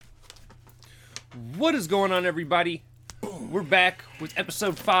What is going on, everybody? We're back with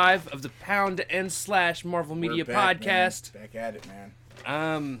episode 5 of the Pound and Slash Marvel Media Podcast. Man. Back at it,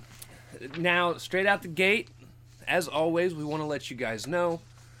 man. Now, straight out the gate, as always, we want to let you guys know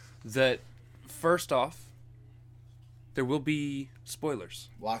that, first off, there will be spoilers.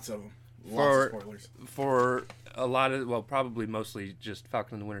 Lots of them. Lots of spoilers. For a lot of, well, probably mostly just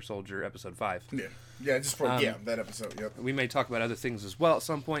Falcon and the Winter Soldier episode 5. Yeah, just for, that episode, yep. We may talk about other things as well at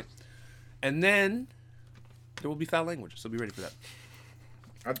some point. And then there will be foul language, so be ready for that.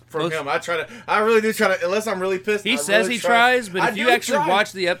 I really do try to, unless I'm really pissed. He says he tries, but if you actually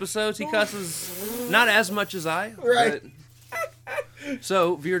watch the episodes, he cusses not as much as I. Right.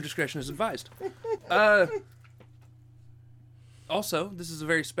 So, viewer discretion is advised. Also, this is a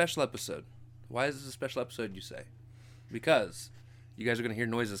very special episode. Why is this a special episode, you say? Because you guys are going to hear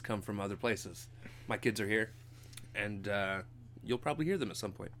noises come from other places. My kids are here, and you'll probably hear them at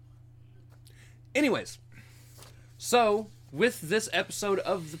some point. Anyways, so with this episode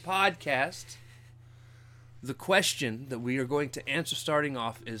of the podcast, the question that we are going to answer starting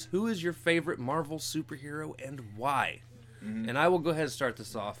off is, who is your favorite Marvel superhero and why? Mm-hmm. And I will go ahead and start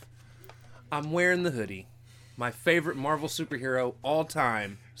this off. I'm wearing the hoodie. My favorite Marvel superhero all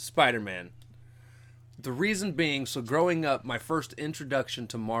time, Spider-Man. The reason being, so growing up, my first introduction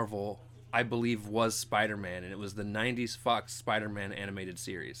to Marvel, I believe, was Spider-Man, and it was the 90s Fox Spider-Man animated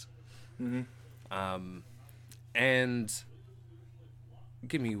series. Mm-hmm. And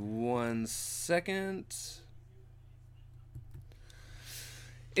give me 1 second.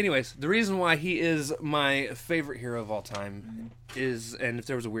 Anyways, the reason why he is my favorite hero of all time is, and if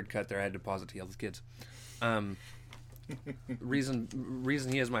there was a weird cut there, I had to pause it to yell at the kids. Reason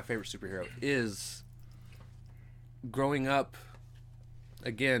he is my favorite superhero is growing up,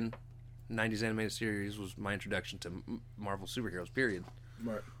 again, 90s animated series was my introduction to Marvel superheroes, period.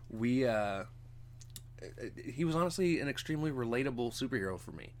 Right. He was honestly an extremely relatable superhero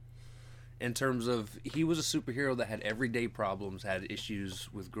for me. In terms of, he was a superhero that had everyday problems, had issues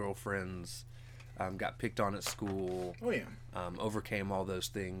with girlfriends, got picked on at school. Oh, yeah. Overcame all those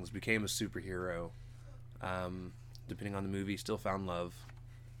things, became a superhero. Depending on the movie, still found love.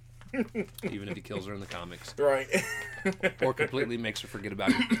 Even if he kills her in the comics. Right. Or completely makes her forget about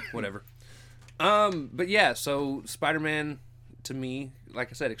it. Whatever. But yeah, so Spider-Man, to me, like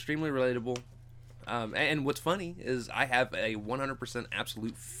I said, extremely relatable. And what's funny is I have a 100%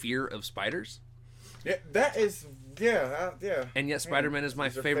 absolute fear of spiders. Yeah, that is, yeah. And yet Spider-Man is my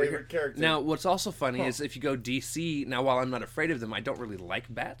favorite character. Now, what's also funny is if you go DC, now while I'm not afraid of them, I don't really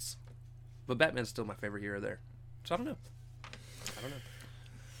like bats. But Batman's still my favorite hero there. So I don't know.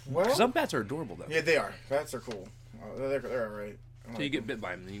 Well, some bats are adorable, though. Yeah, they are. Bats are cool. They're all right. So you get bit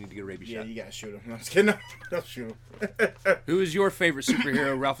by them, then you need to get a rabies shot. Yeah, you gotta shoot them. No, I'm just kidding. Don't shoot them. Who is your favorite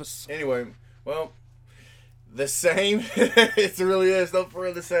superhero, Ralphus? Anyway, well, the same. It really is. No, for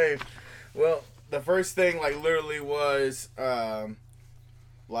real, the same. Well, the first thing, literally was,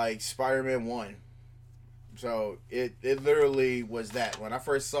 Spider-Man 1. So, it literally was that. When I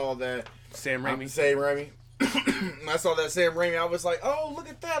first saw that... Sam Raimi? Sam Raimi. When I saw that Sam Raimi, I was like, oh, look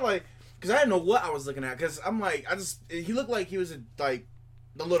at that. Because I didn't know what I was looking at. Because I'm he looked like he was, the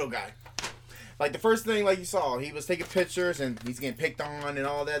little guy. The first thing, you saw, he was taking pictures and he's getting picked on and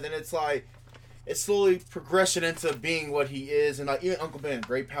all that. Then it's slowly progression into being what he is. And, even Uncle Ben,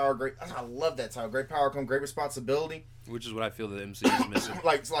 great power, I love that title. Great power comes great responsibility. Which is what I feel the MCU is missing.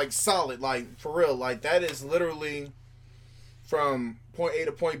 Solid, for real. That is literally from point A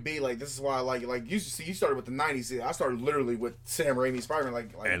to point B. This is why I like it. You started with the 90s. I started literally with Sam Raimi Spider-Man.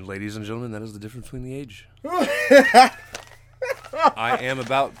 And ladies and gentlemen, that is the difference between the age. I am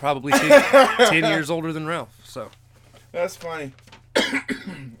about probably 10 years older than Ralph, so. That's funny.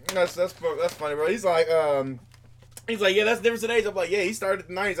 that's funny, bro. He's like, yeah, that's the difference in age. I'm like, yeah, he started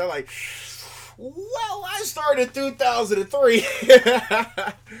in the 90s. I'm like, well, I started in 2003.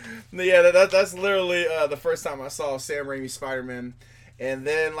 Yeah, that's literally the first time I saw Sam Raimi Spider-Man. And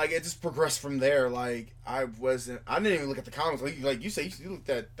then, it just progressed from there. I didn't even look at the comics. You say, you looked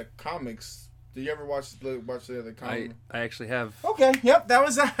at the comics. Did you ever watch the other comics? I actually have. Okay, yep, that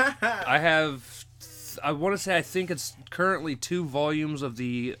was... I have... I want to say I think it's currently 2 volumes of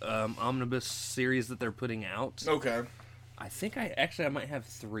the omnibus series that they're putting out. Okay. I think I might have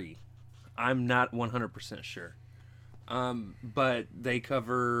 3. I'm not 100% sure. But they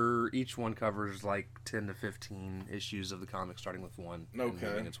each one covers 10 to 15 issues of the comic, starting with 1 and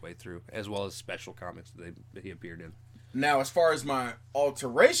moving its way through, as well as special comics that he appeared in. Now, as far as my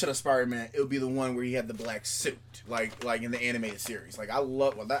alteration of Spider-Man, it would be the one where he had the black suit, like in the animated series. Like I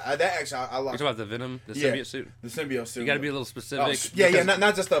love that actually I love. You're talking about the Venom, the symbiote suit. The symbiote suit. You got to be a little specific.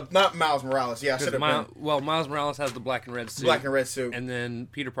 Not Miles Morales. Yeah, I should have been. Well, Miles Morales has the black and red suit. Black and red suit. And then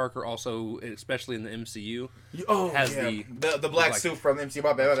Peter Parker also, especially in the MCU, has the black suit from the MCU.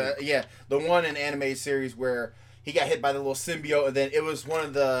 My bad. Yeah, the one in the animated series where he got hit by the little symbiote, and then it was one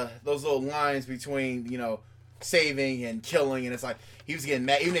of those little lines between saving and killing, and it's like he was getting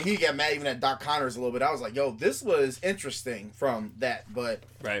mad. He got mad even at Doc Connors a little bit. I was like, yo, this was interesting from that, but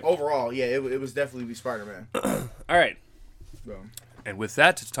overall, yeah, it was definitely Spider-Man. All right. And with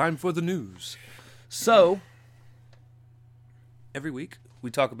that, it's time for the news. So, every week we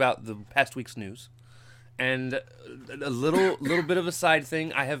talk about the past week's news, and a little bit of a side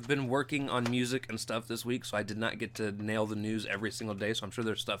thing. I have been working on music and stuff this week, so I did not get to nail the news every single day. So I'm sure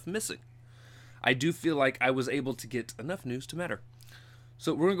there's stuff missing. I do feel like I was able to get enough news to matter.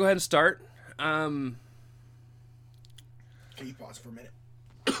 So we're going to go ahead and start. Can you pause for a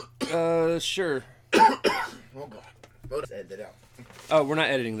minute? Sure. Oh, God. Let's edit that out. Oh, we're not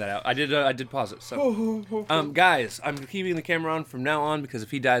editing that out. I did pause it. So, guys, I'm keeping the camera on from now on because if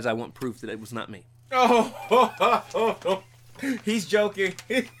he dies, I want proof that it was not me. Oh, he's joking.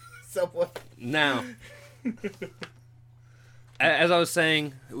 Now... As I was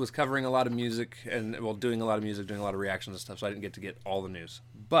saying, it was covering a lot of music and doing a lot of music, doing a lot of reactions and stuff, so I didn't get all the news.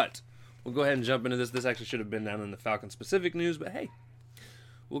 But we'll go ahead and jump into this. This actually should have been down in the Falcon specific news, but hey,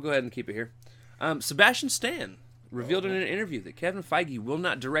 we'll go ahead and keep it here. Sebastian Stan revealed in an interview that Kevin Feige will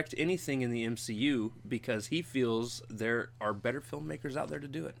not direct anything in the MCU because he feels there are better filmmakers out there to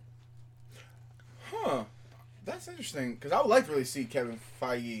do it. Huh. That's interesting, because I would like to really see Kevin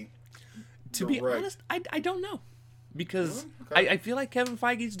Feige To be honest, I don't know. Because I feel like Kevin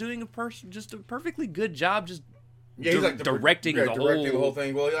Feige's doing just a perfectly good job he's like directing the whole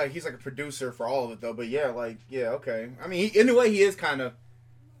thing. Well, he's like a producer for all of it, though. But okay. I mean, in a way, he is kind of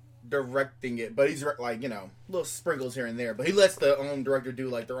directing it, but he's like, little sprinkles here and there. But he lets the own director do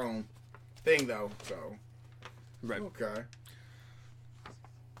like their own thing, though. So, right. Okay.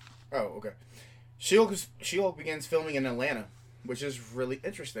 Oh, okay. She-Hulk begins filming in Atlanta, which is really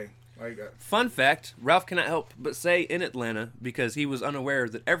interesting. Fun fact, Ralph cannot help but say in Atlanta because he was unaware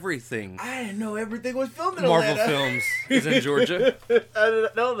that everything... I didn't know everything was filmed in Marvel Atlanta. films is in Georgia. I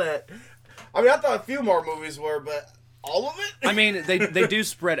didn't know that. I mean, I thought a few more movies were, but all of it? I mean, they do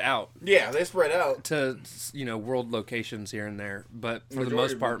spread out. Yeah, they spread out. To, world locations here and there. But for the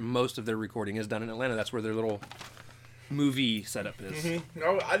most part, most of their recording is done in Atlanta. That's where their little movie setup is. Mm-hmm.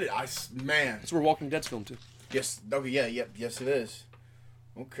 No, man. That's where Walking Dead's filmed too. Yes, okay, yeah, yes it is.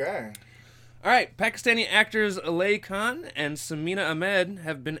 Okay. All right, Pakistani actors Alay Khan and Samina Ahmed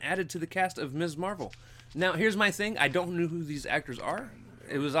have been added to the cast of Ms. Marvel. Now, here's my thing. I don't know who these actors are.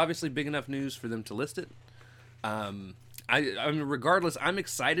 It was obviously big enough news for them to list it. I mean, regardless, I'm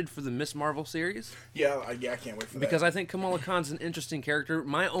excited for the Ms. Marvel series. Yeah, I can't wait for that. Because I think Kamala Khan's an interesting character.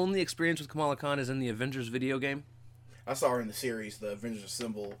 My only experience with Kamala Khan is in the Avengers video game. I saw her in the series, the Avengers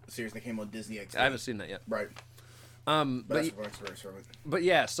Assemble series that came on Disney XD. I haven't seen that yet. Right. But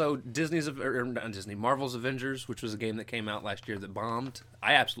yeah, so Marvel's Avengers, which was a game that came out last year that bombed.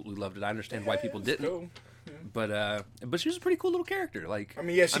 I absolutely loved it. I understand why people didn't. Cool. Yeah. But she was a pretty cool little character. Like, I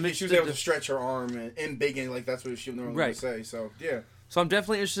mean, yeah, she was able to stretch her arm and big, and like that's what she normally would say. So yeah. So I'm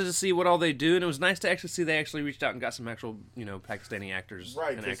definitely interested to see what all they do, and it was nice to actually see they actually reached out and got some actual, Pakistani actors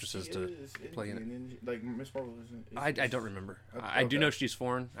and actresses to play in it. Like Miss Marvel isn't. I don't remember. Okay. I do know she's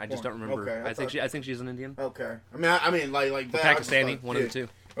foreign. I just don't remember. Okay, I think she's an Indian. Okay. I mean like that. Pakistani, one of the two.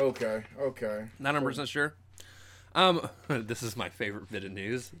 Okay. Not 100% sure. This is my favorite bit of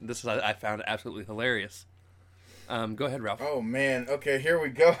news. I found it absolutely hilarious. Go ahead, Ralph. Oh man. Okay, here we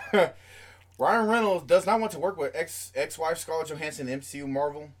go. Ryan Reynolds does not want to work with ex-wife Scarlett Johansson in MCU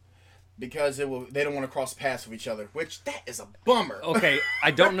Marvel because they don't want to cross paths with each other, which that is a bummer. Okay,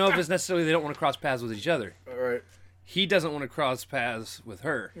 I don't know if it's necessarily they don't want to cross paths with each other. All right. He doesn't want to cross paths with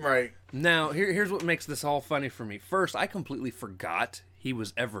her. Right. Now, here's what makes this all funny for me. First, I completely forgot he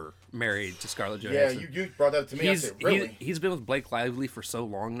was ever married to Scarlett Johansson. Yeah, you brought that to me. I said, really? He's been with Blake Lively for so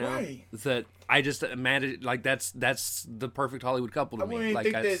long now that I just imagine like that's the perfect Hollywood couple to me. I wouldn't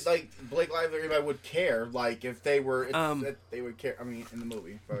think that like Blake Lively or anybody would care like if they were they would care. I mean, in the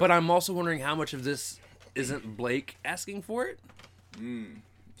movie. But I'm also wondering how much of this isn't Blake asking for it. Do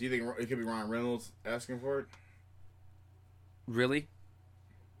you think it could be Ryan Reynolds asking for it? Really?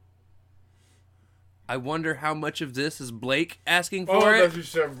 I wonder how much of this is Blake asking for it. Keep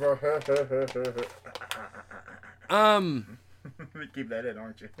that in,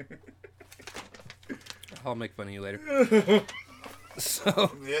 aren't you? I'll make fun of you later.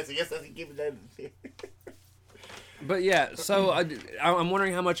 So. Yes, that's keep it. But yeah, so I'm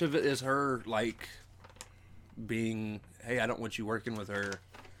wondering how much of it is her like being, hey, I don't want you working with her,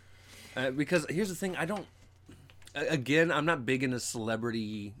 because here's the thing, again, I'm not big into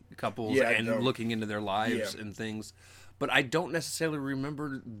celebrity couples and looking into their lives and things, but I don't necessarily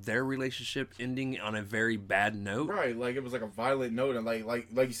remember their relationship ending on a very bad note. Right, like it was like a violent note, and like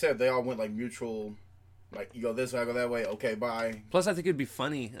you said, they all went like mutual. Like, you go this way, I go that way, okay, bye. Plus, I think it'd be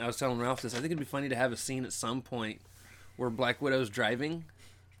funny, I was telling Ralph this, I think it'd be funny to have a scene at some point where Black Widow's driving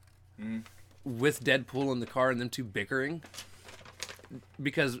with Deadpool in the car and them two bickering,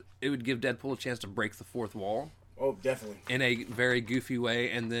 because it would give Deadpool a chance to break the fourth wall. Oh, definitely. In a very goofy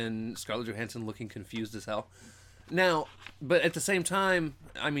way, and then Scarlett Johansson looking confused as hell. Now, but at the same time,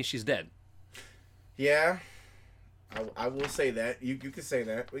 I mean, she's dead. Yeah. I will say that. You can say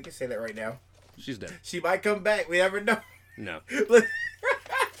that. We can say that right now. She's dead. She might come back. We never know. No.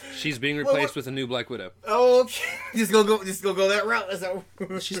 She's being replaced with a new Black Widow. Oh, okay. Just go that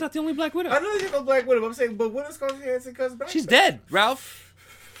route. She's not the only Black Widow. I know she's no Black Widow, but I'm saying, but when is Scarlett Johansson comes back? She's dead, Ralph.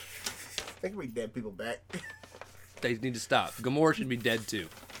 They can bring dead people back. They need to stop. Gamora should be dead too.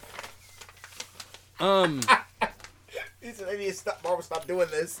 He said they need to stop. Marvel, stop doing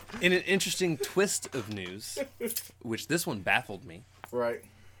this. In an interesting twist of news, which this one baffled me. Right.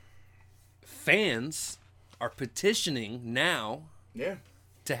 Fans are petitioning now. Yeah.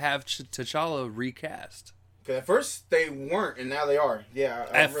 To have T'Challa recast. Because at first they weren't, and now they are. Yeah.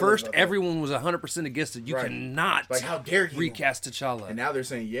 At first, everyone was 100% against it. You cannot. Like, how dare you recast T'Challa? And now they're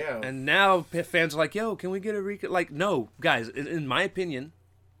saying, yeah. And now fans are like, yo, can we get a recast? Like, no, guys. In my opinion,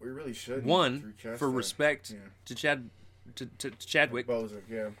 we really should. One, for respect to Chadwick. Bosewick,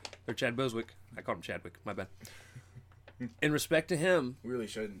 yeah. Or Chad Bosewick. I called him Chadwick. My bad. In respect to him, we really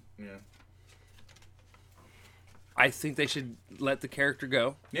shouldn't. Yeah. I think they should let the character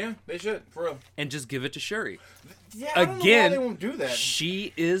go. Yeah, they should, for real. And just give it to Shuri. Yeah, I don't know why they won't do that.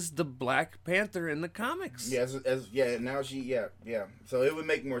 She is the Black Panther in the comics. Yeah, now yeah. So it would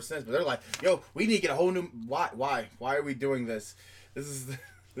make more sense. But they're like, yo, we need to get a whole new... Why are we doing this? This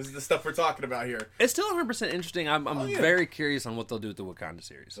is the stuff we're talking about here. It's still 100% interesting. I'm very curious on what they'll do with the Wakanda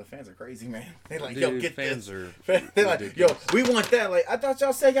series. The fans are crazy, man. They like, dude, yo, get fans this. They're like, yo, we want that. Like, I thought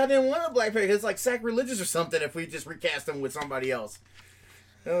y'all said y'all didn't want a Black Panther. It's like sacrilegious or something if we just recast them with somebody else.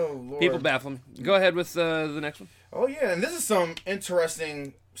 Oh, Lord. People baffle me. Go ahead with the next one. Oh, yeah. And this is some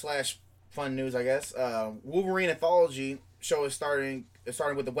interesting / fun news, I guess. Wolverine Anthology show is starting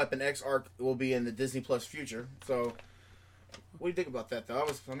with the Weapon X arc. It will be in the Disney Plus future. So... what do you think about that, though?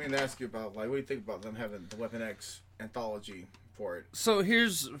 I mean, to ask you about, like, what do you think about them having the Weapon X anthology for it? So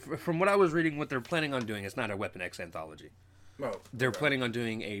here's, from what I was reading, what they're planning on doing. It's not a Weapon X anthology. Oh, they're planning on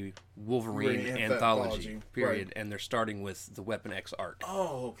doing a Wolverine anthology, period. Right. And they're starting with the Weapon X arc.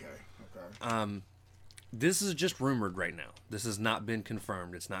 Oh, okay. This is just rumored right now. This has not been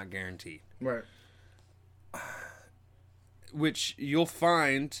confirmed. It's not guaranteed. Right. Which you'll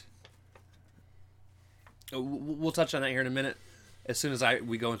find... we'll touch on that here in a minute. As soon as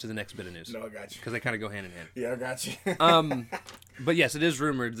we go into the next bit of news. No, I got you. Because they kind of go hand in hand. Yeah, I got you. But yes, it is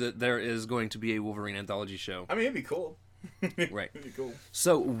rumored that there is going to be a Wolverine anthology show. I mean, it'd be cool. Right. It'd be cool.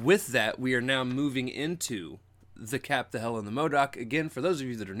 So with that, we are now moving into the Cap, the Hela, and the MODOK. Again, for those of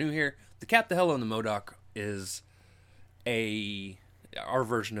you that are new here, the Cap, the Hela, and the MODOK is our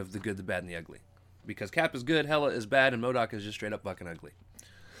version of the good, the bad, and the ugly. Because Cap is good, Hela is bad, and MODOK is just straight up fucking ugly.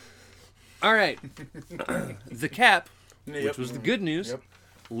 All right. The Cap, which was the good news,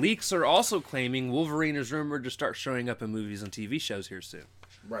 leaks are also claiming Wolverine is rumored to start showing up in movies and TV shows here soon.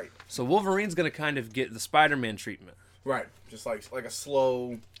 Right. So Wolverine's going to kind of get the Spider-Man treatment. Right. Just like a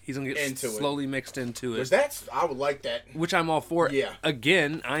slow... He's going to get slowly mixed into it. I would like that. Which I'm all for. Yeah.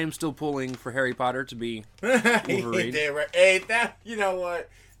 Again, I am still pulling for Harry Potter to be Wolverine. Hey, you know what?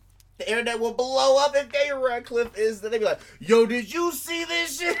 The internet will blow up if Daniel Radcliffe is... They'd be like, yo, did you see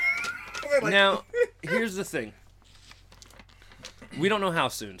this shit? Like, now, here's the thing. We don't know how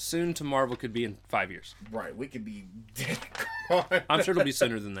soon. Soon to Marvel could be in 5 years. Right. We could be dead. I'm sure it'll be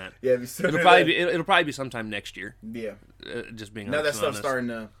sooner than that. Yeah, it'll be sooner. It'll probably be sometime next year. Yeah. Just being now that stuff's starting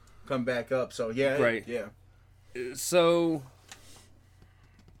to come back up. So yeah. Right. Yeah. So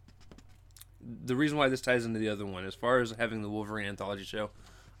the reason why this ties into the other one, as far as having the Wolverine anthology show,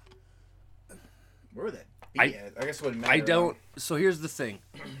 where would that be at? I guess it wouldn't matter. I don't. So here's the thing.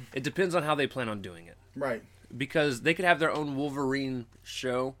 It depends on how they plan on doing it. Right. Because they could have their own Wolverine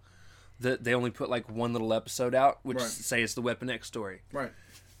show that they only put like one little episode out, which say it's the Weapon X story. Right.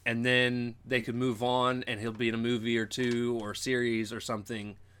 And then they could move on and he'll be in a movie or two or series or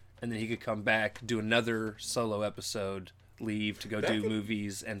something and then he could come back, do another solo episode, leave to go do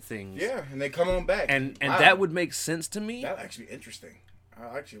movies and things. Yeah, and they come on back. And that would make sense to me. That would actually be interesting.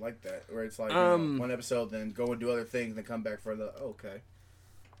 I actually like that, where it's like one episode, then go and do other things, and then come back for the okay.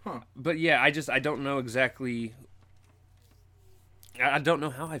 Huh. But yeah, I don't know exactly. I don't know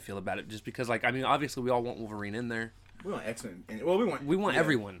how I feel about it, just because, like, I mean, obviously we all want Wolverine in there. We want X-Men. Well, we want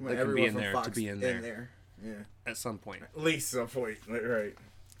everyone that can be in there Fox to be in there. Yeah. At some point. At least some point, right?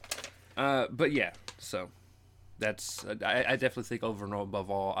 But yeah, so that's I definitely think over and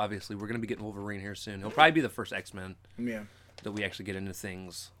above all, obviously we're gonna be getting Wolverine here soon. He'll probably be the first X-Men. Yeah. That we actually get into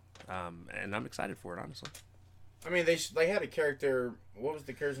things, and I'm excited for it, honestly. I mean, they had a character. What was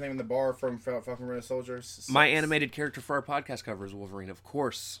the character's name in the bar from Falcon Winter Soldier? My animated character for our podcast cover is Wolverine, of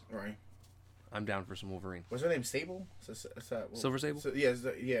course. Right. I'm down for some Wolverine. Was her name Sable? Silver Sable?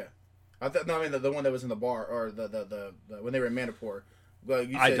 Yeah. I mean the one that was in the bar, or the when they were in Mandapore. Well,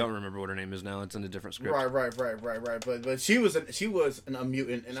 I don't remember what her name is now. It's in a different script. Right. But she was a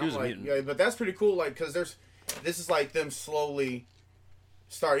mutant, and I'm like, yeah. But that's pretty cool. Like, because this is like them slowly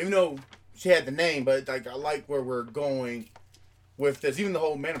start. Even though she had the name, but like I like where we're going with this. Even the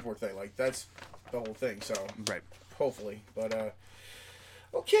whole Mandapore thing. Like that's the whole thing. So right. Hopefully, but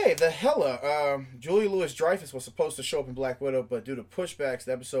okay. The Hela. Julia Louis-Dreyfus was supposed to show up in Black Widow, but due to pushbacks,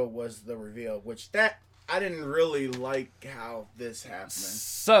 the episode was the reveal. Which I didn't really like how this happened.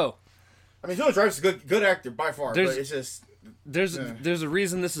 So, I mean, Julia Dreyfus is a good actor by far, but it's just there's a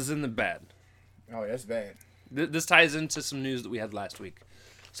reason this is in the bad. Oh, that's bad. This ties into some news that we had last week.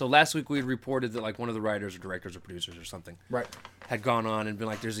 So last week we had reported that like one of the writers or directors or producers or something had gone on and been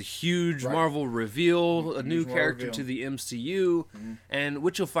like, there's a huge Marvel reveal, a new character to the MCU, and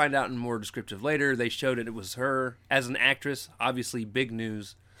which you'll find out in more descriptive later. They showed it was her as an actress, obviously big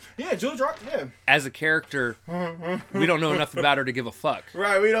news. Yeah, Julia Dreyfus, yeah. As a character, we don't know enough about her to give a fuck.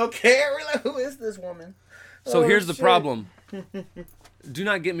 Right, we don't care. We're like, who is this woman? So here's the problem. Do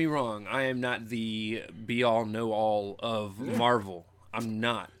not get me wrong. I am not the be-all, know-all of Marvel. I'm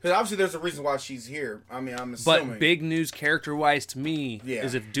not. Because obviously there's a reason why she's here. I mean, I'm assuming. But big news character-wise to me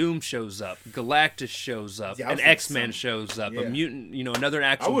is if Doom shows up, Galactus shows up, an X-Men shows up, a mutant, another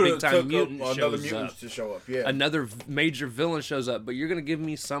actual big-time mutant shows up. To show up. Yeah. Another major villain shows up, but you're going to give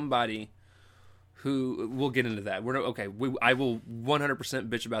me somebody who, we'll get into that. I will 100%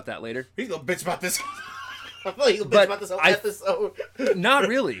 bitch about that later. He's going to bitch about this. I feel like he'll bitch about this whole episode. Not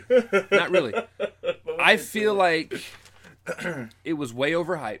really. Not really. I feel like it was way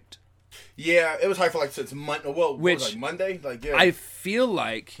overhyped. Yeah, it was hyped for like since Monday. Well, like Monday? Like, yeah. I feel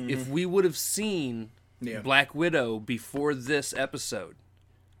like if we would have seen Black Widow before this episode,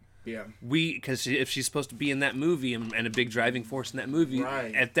 because if she's supposed to be in that movie and a big driving force in that movie,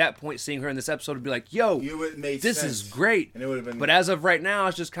 at that point, seeing her in this episode would be like, yo, this is great. And it would have been. But as of right now,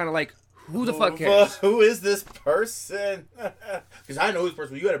 it's just kind of like, who the fuck cares? Who is this person? Because I know who this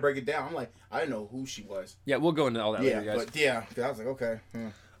person was. You got to break it down. I'm like, I didn't know who she was. Yeah, we'll go into all that later, guys. But I was like, okay.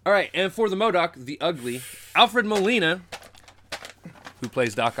 All right, and for the MODOK, the ugly, Alfred Molina, who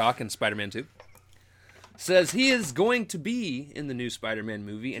plays Doc Ock in Spider-Man 2, says he is going to be in the new Spider-Man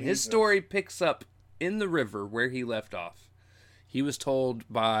movie, and his story picks up in the river where he left off. He was told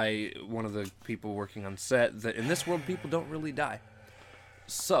by one of the people working on set that in this world, people don't really die.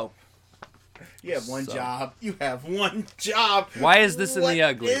 So... You have one job. You have one job. Why is this in the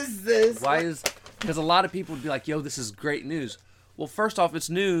ugly? What is this? Because a lot of people would be like, yo, this is great news. Well, first off, it's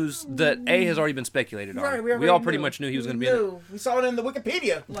news that has already been speculated on. Right, we all pretty much knew he was going to be in it. We saw it in the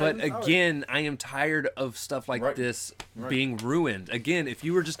Wikipedia. But again, I am tired of stuff like this being ruined. Again, if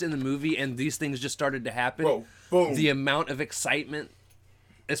you were just in the movie and these things just started to happen, the amount of excitement,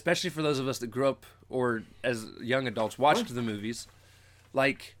 especially for those of us that grew up or as young adults watched the movies,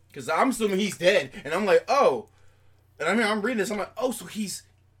 like... Because I'm assuming he's dead. And I'm like, oh. And I mean, I'm reading this. I'm like, oh, so he's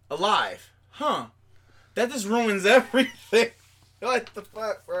alive. Huh. That just ruins everything. What the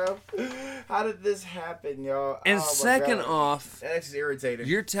fuck, bro? How did this happen, y'all? And second off, that's irritating.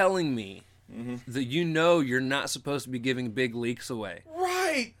 You're telling me that you're not supposed to be giving big leaks away.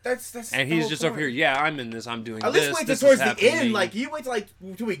 Right. That's. And he's just over here. Yeah, I'm in this. I'm doing this. At least wait till towards the end. Like you wait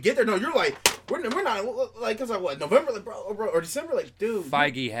till we get there. No, you're like we're not like it's like what November, like, bro, or December, like dude.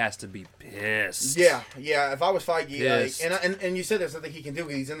 Feige has to be pissed. Yeah. If I was Feige, like, and you said there's something he can do.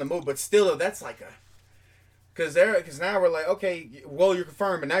 He's in the mood, but still, that's like a. Because now we're like, okay, well, you're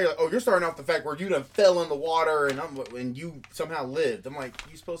confirmed, but now you're like, oh, you're starting off the fact where you done fell in the water and you somehow lived. I'm like,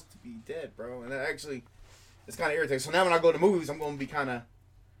 you're supposed to be dead, bro. And that actually, it's kind of irritating. So now when I go to movies, I'm going to be kind of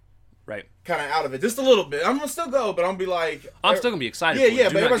out of it. Just a little bit. I'm going to still go, but I'm going to be like... I'm still going to be excited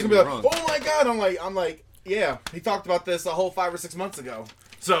but everybody's going to be like, oh my God. I'm like, yeah, he talked about this a whole 5 or 6 months ago.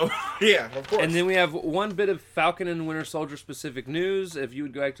 So, yeah, of course. And then we have one bit of Falcon and Winter Soldier specific news. If you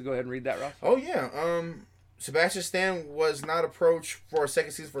would like to go ahead and read that, Ross. Oh, yeah. Sebastian Stan was not approached for a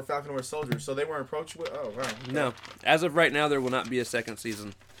second season for Falcon and Winter Soldier, so they weren't approached with... Oh, wow. Okay. No. As of right now, there will not be a second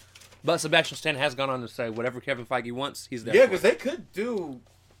season. But Sebastian Stan has gone on to say whatever Kevin Feige wants, he's there. Yeah, because they could do...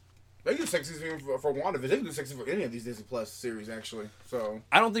 They do second season for WandaVision. They can do second season for any of these Disney Plus series, actually. So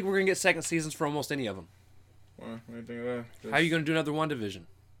I don't think we're going to get second seasons for almost any of them. well, what do you think of that? How are you going to do another WandaVision?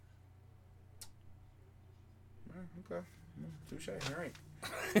 Okay. Touche. All right.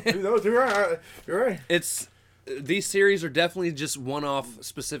 You're right. You're right. It's... These series are definitely just one-off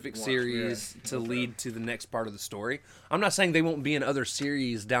specific series yeah. to lead to the next part of the story. I'm not saying they won't be in other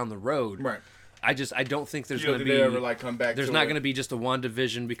series down the road. Right. I don't think there's going to be... They ever, like, come back There's to not it. going to be just a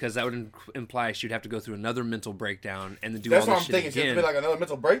WandaVision because that would imply she'd have to go through another mental breakdown and then do That's all what this I'm shit thinking. It's going again. to be like another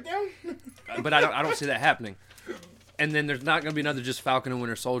mental breakdown? But I don't see that happening. And then there's not going to be another just Falcon and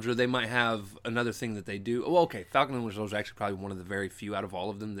Winter Soldier. They might have another thing that they do. Well, okay, Falcon and Winter Soldier are actually probably one of the very few out of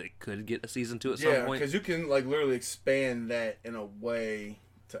all of them that could get a season 2 at some Yeah, point. because you can, like, literally expand that in a way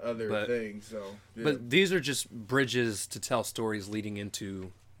to other things. So, yeah. But these are just bridges to tell stories leading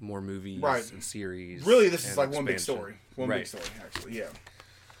into more movies Right. and series. Really, this is and like one big expansion. story. One Right. big story, actually, yeah.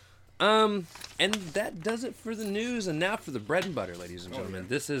 And that does it for the news. And now for the bread and butter, ladies and gentlemen. yeah.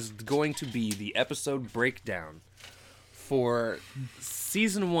 This is going to be the episode breakdown for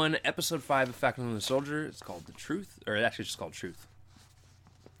Season 1, Episode 5 of Falcon and Winter Soldier. It's called The Truth, or actually it's just called Truth,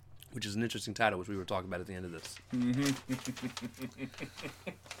 which is an interesting title, which we were talking about at the end of this.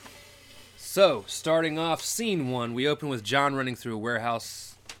 So, starting off, Scene 1, we open with John running through a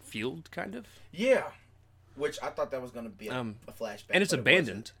warehouse field, kind of. Yeah. Which I thought that was going to be a flashback. And it's but it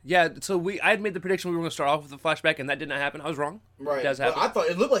abandoned. Yeah, so I had made the prediction we were going to start off with a flashback, and that did not happen. I was wrong. wasn't. Right. It does But happen. I thought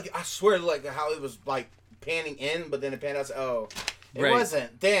it looked like, I swear, like how it was like panning in, but then it panned out. Oh, it Right.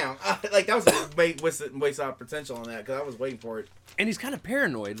 wasn't. Damn. Like that was a waste of potential on that because I was waiting for it. And he's kind of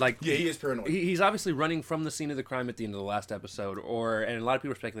paranoid. Like, Yeah, he is paranoid. he's obviously running from the scene of the crime at the end of the last episode, and a lot of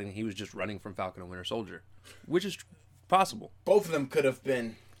people are speculating he was just running from Falcon and Winter Soldier, which is possible. Both of them could have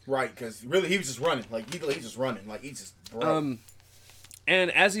been right because really he was just running. Like he's just running. Like he's just. Bro.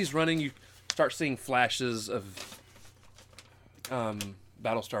 And as he's running, you start seeing flashes of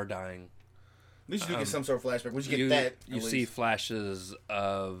Battlestar dying. At least you do get some sort of flashback. Would you get that? You see flashes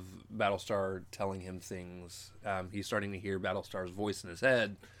of Battlestar telling him things. He's starting to hear Battlestar's voice in his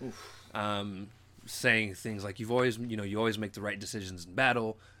head, saying things like you always make the right decisions in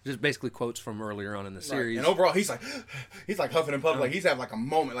battle." Just basically quotes from earlier on in the series. Right. And overall, he's like huffing and puffing. Like he's having like a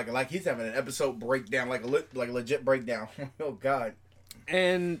moment, like he's having an episode breakdown, like a legit breakdown. Oh God.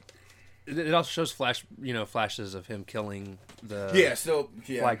 And it also shows flashes of him killing the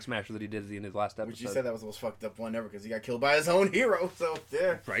flag smasher that he did at the end of the last episode. Which you said that was the most fucked up one ever because he got killed by his own hero. So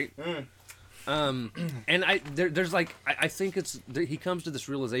yeah. Right. And I think he comes to this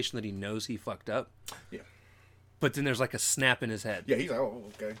realization that he knows he fucked up. Yeah. But then there's like a snap in his head. Yeah, he's like, oh,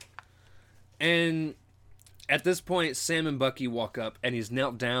 okay. And at this point, Sam and Bucky walk up, and he's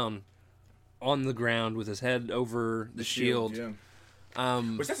knelt down on the ground with his head over the shield. Yeah.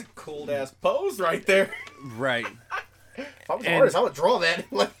 Which that's a cool ass pose right there. Right. If I was an artist, I would draw that.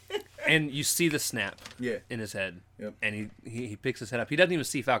 And you see the snap Yeah. in his head. Yep. And he picks his head up. He doesn't even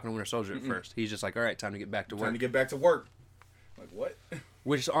see Falcon and Winter Soldier at first. He's just like, all right, time to get back to work. Time to get back to work. Like, what?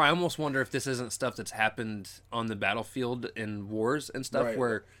 Which I almost wonder if this isn't stuff that's happened on the battlefield in wars and stuff, Right.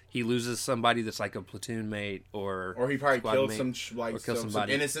 where he loses somebody that's like a platoon mate or He probably squad killed mate, somebody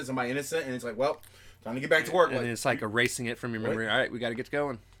somebody innocent, and it's like, well, time to get back to work. and Like, it's like erasing it from your memory. All right, we got to get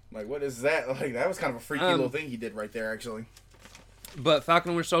going. like, what is that? Like, that was kind of a freaky little thing he did right there, actually. But Falcon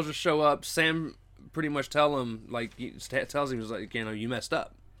and Winter Soldier show up. Sam pretty much tells him, he's like, you messed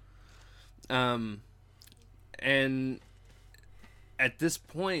up. And at this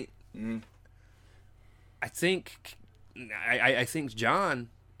point, I think John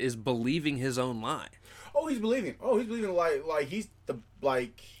is believing his own lie. Oh, he's believing. Like he's the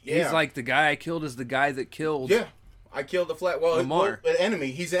He's like, the guy I killed is the guy that killed. Yeah, I killed the Lamar. an enemy.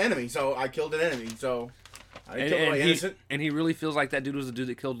 He's an enemy, so I killed an enemy. So I didn't kill nobody innocent. And he really feels like that dude was the dude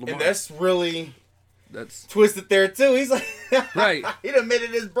that killed Lamar. And that's really That's twisted there too. He's like, right. He admitted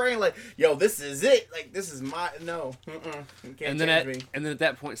in his brain, like, yo, this is it. Like, this is my you can't And change me. then at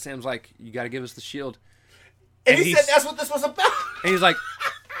that point, Sam's like, "You got to give us the shield." And he said that's what this was about. And he's like,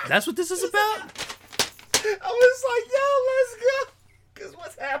 "That's what this is about." I was like, yo, let's go. Because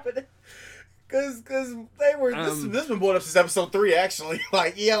what's happening? Because they were, this has been brought up since episode 3, actually.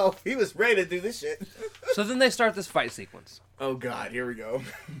 Like, yo, he was ready to do this shit. So then they start this fight sequence. Oh, God, here we go.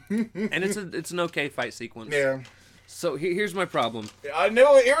 And it's an okay fight sequence. Yeah. So here's my problem. I knew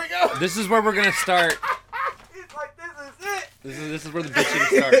it. Here we go. This is where we're gonna start. It's like, this is it. This is where the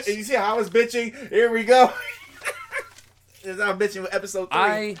bitching starts. And you see how I was bitching? Here we go. This is how I'm bitching with episode 3.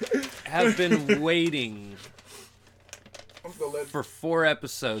 I have been waiting for 4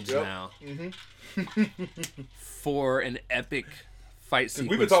 episodes now for an epic fight sequence.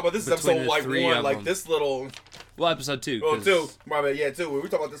 We've been talking about this between episode the like 3 1, of like them. this little. Well, episode 2. Oh, 2. My bad. Yeah, 2. We were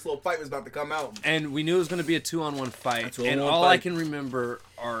talking about this little fight was about to come out. And we knew it was going to be a 2-on-1 fight. A 2-on-1 And all I fight. can remember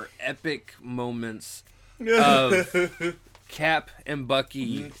are epic moments of Cap and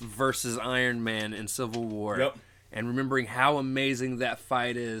Bucky versus Iron Man in Civil War. Yep. And remembering how amazing that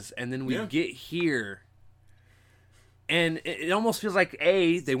fight is. And then we get here. And it almost feels like,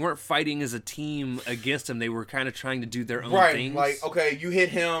 they weren't fighting as a team against him. They were kind of trying to do their own things. Like, okay, you hit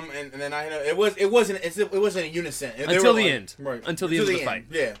him, and then I hit him. It wasn't a unison. Until the end. Right. Until the end of the fight.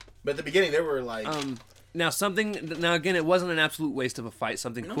 Yeah. But at the beginning, they were like... Now again, it wasn't an absolute waste of a fight.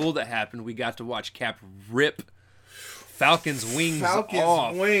 Something cool that happened. We got to watch Cap rip Falcon's wings off.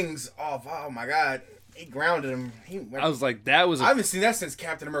 Oh, my God. He grounded him. I was like, that was... I haven't seen that since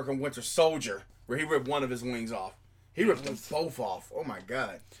Captain America Winter Soldier, where he ripped one of his wings off. He ripped them both off. Oh, my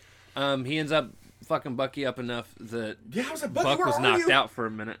God. He ends up fucking Bucky up enough that I was like, Bucky, Buck where was are knocked you? out for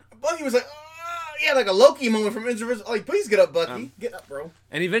a minute. Bucky was like, like a Loki moment from Injustice. Like, please get up, Bucky. Get up, bro.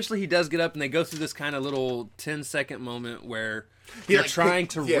 And eventually he does get up, and they go through this kind of little 10-second moment where He, they're like, trying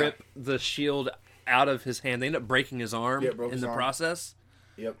to yeah. rip the shield out of his hand. They end up breaking his arm broke in his the arm. process,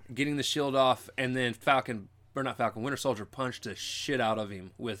 Yep. getting the shield off, and then Winter Soldier punched the shit out of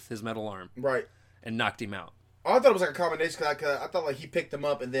him with his metal arm Right. and knocked him out. Oh, I thought it was like a combination because I thought like he picked him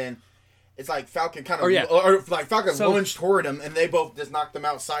up and then it's like Falcon kind of Or Falcon So- lunged toward him and they both just knocked him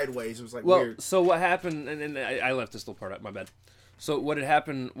out sideways. It was like Well, weird. so what happened, and I left this little part out, my bad. So what had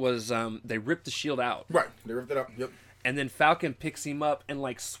happened was they ripped the shield out, Right. They ripped it up. Yep. and then Falcon picks him up and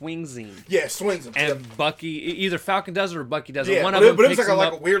like swings him. Yeah, swings him. And Yep. Bucky, either Falcon does it or Bucky does it. Yeah, One but of it them was picks like him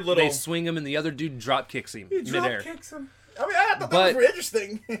like up, a weird little- they swing him, and the other dude drop kicks him He drop midair. kicks him. I mean, I thought But- that was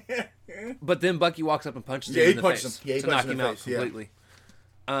interesting. But then Bucky walks up and punches Yeah, him he in the punched face him. Yeah, he to punched knock him in him the out face, yeah. completely.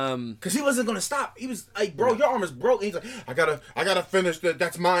 Because he wasn't gonna stop. He was like, bro, your arm is broke. He's like, I gotta finish that.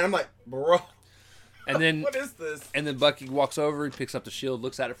 That's mine. I'm like, bro. And then What is this? And then Bucky walks over, he picks up the shield,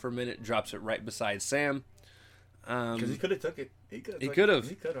 looks at it for a minute, drops it right beside Sam. Because he could have took it. He could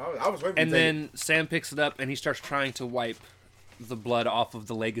have. could've. I was waiting. And then Sam picks it up and he starts trying to wipe the blood off of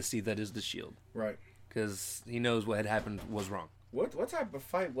the legacy that is the shield. Right. Because he knows what had happened was wrong. What type of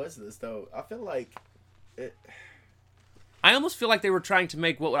fight was this though? I feel like it. I almost feel like they were trying to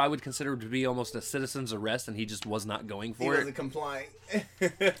make what I would consider to be almost a citizen's arrest, and he just was not going He for wasn't it. complying.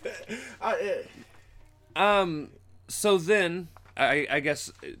 So then, I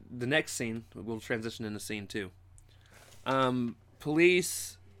guess the next scene, we'll transition into scene 2.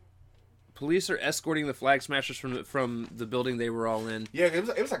 Police are escorting the Flag Smashers from the building they were all in. Yeah,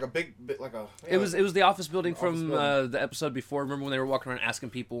 it was like a big bit like a. It was the office building Office from building. the episode before. Remember when they were walking around asking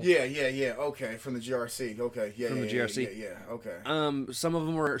people? Yeah. Okay, from the GRC. Okay, yeah. From the GRC. Yeah. Okay. Some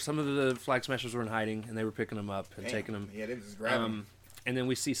of the Flag Smashers were in hiding, and they were picking them up and taking them. Yeah, they was just grabbing. 'em. And then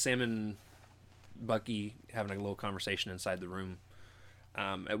we see Sam and Bucky having a little conversation inside the room.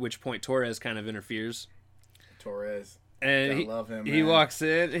 At which point Torres kind of interferes. Torres. And Gotta love him, he man. walks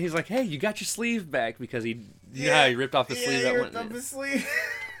in and he's like, "Hey, you got your sleeve back," because he ripped off his sleeve. He That ripped went, off his sleeve.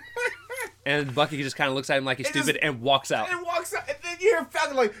 and Bucky just kind of looks at him like he's stupid and walks out. And walks out, and then you hear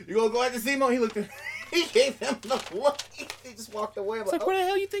Falcon like, "You gonna go at the Zemo?" He looked at, he gave him the look. He just walked away. I'm It's like, where the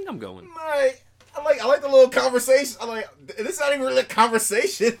hell you think I'm going? I like the little conversation. I'm like, this is not even really a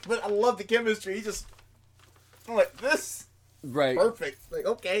conversation, but I love the chemistry. I'm like, this Right, perfect. Like,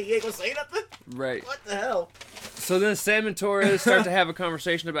 okay, he ain't gonna say nothing. right. What the hell? So then Sam and Torres start to have a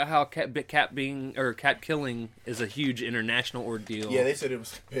conversation about how Cap killing is a huge international ordeal. Yeah, they said it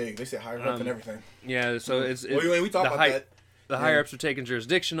was big. They said higher up and everything. Yeah, so it's We talked about that. The higher ups are taking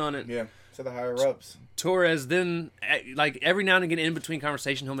jurisdiction on it. Yeah, said the higher ups. Torres then, like every now and again, in between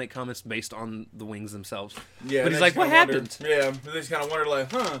conversation, he'll make comments based on the wings themselves. Yeah, but they he's like, just "What kinda wondered- happened?" Yeah, they just kind of wondered,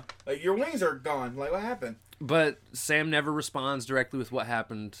 like, like your wings are gone. Like, what happened? But Sam never responds directly with what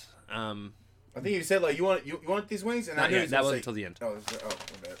happened. I think you said like, you want these wings, and I Not knew yet. he was That gonna wasn't say- until the end.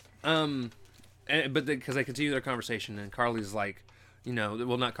 Oh, my bad. But because they continue their conversation, and Carly's like,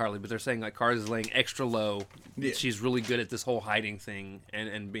 well, not Carly, but they're saying like Carly's laying extra low. Yeah. She's really good at this whole hiding thing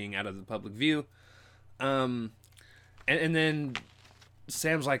and being out of the public view. And then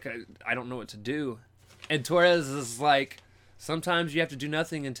Sam's like, I don't know what to do, and Torres is like, sometimes you have to do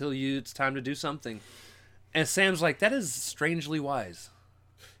nothing until it's time to do something. And Sam's like, that is strangely wise.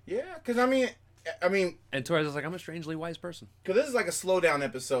 Yeah, because I mean, I mean, And Torres is like, I'm a strangely wise person. because this is like a slow down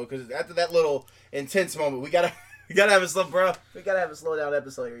episode. Because after that little intense moment, we gotta have a slow, bro. We gotta have a slow down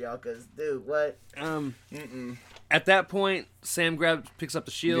episode here, y'all. Because dude, what? At that point, Sam picks up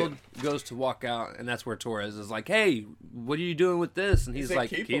the shield, goes to walk out, and that's where Torres is like, "Hey, what are you doing with this?" And he's said, like,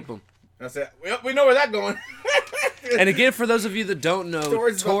 "Keep him." I said, well, we know where that's going. And again, for those of you that don't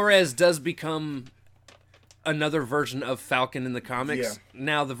know, Torres does become another version of Falcon in the comics. Yeah.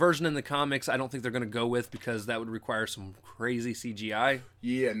 Now, the version in the comics, I don't think they're going to go with because that would require some crazy CGI.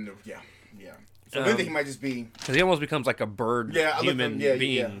 Yeah. So I think he might just be. Because he almost becomes like a bird human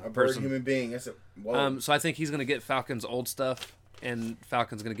being a bird person. human being. That's whoa. So I think he's going to get Falcon's old stuff, and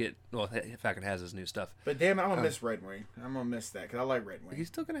Falcon's going to get. Well, Falcon has his new stuff. But damn, I'm gonna miss Red Wing. I'm gonna miss that because I like Red Wing. He's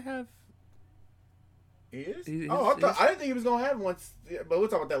still going to have. He is. I didn't think he was gonna have one. Yeah, but we'll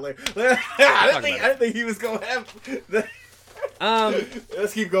talk about that later. I didn't think he was gonna have.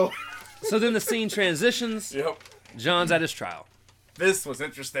 Let's keep going. So then the scene transitions. Yep. John's at his trial. This was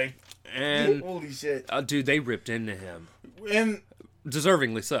interesting. And holy shit, dude, they ripped into him, and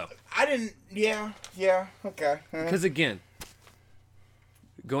deservingly so. I didn't. Yeah, okay. Because again,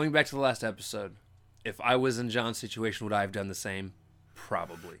 going back to the last episode, if I was in John's situation, would I have done the same?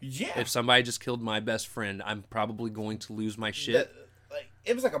 Probably. Yeah. If somebody just killed my best friend, I'm probably going to lose my shit.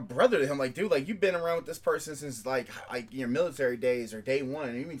 It was like a brother to him. Like, dude, like you've been around with this person since like your military days or day one,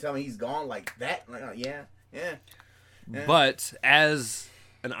 and you mean tell me he's gone like that? Like, yeah. But as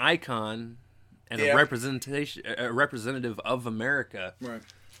an icon and Yeah. a representative of America, Right.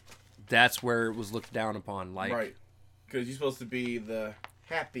 that's where it was looked down upon. Like, Right. Because you're supposed to be the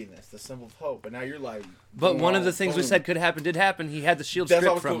happiness, the symbol of hope, but now you're like. But one of the things we boom. said could happen did happen. He had the shield That's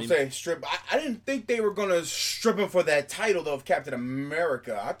stripped what I from was him. going to say. Strip. I didn't think they were going to strip him for that title though of Captain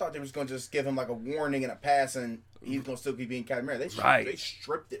America. I thought they was going to just give him like a warning and a pass, and he's going to still keep being Captain America. They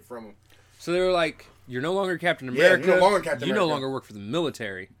stripped it from him. So they were like, "You're no longer Captain America. you're no longer Captain You no America. longer work for the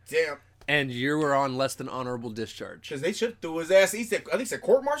military, Damn. and you were on less than honorable discharge." Because they should have threw his ass. I think he said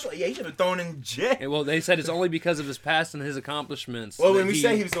court martial. Yeah, he should have been thrown in jail. And, well, they said it's only because of his past and his accomplishments. Well, that when we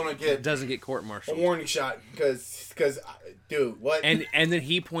say he was going to get doesn't get court a martialed. warning shot, because dude, what? And then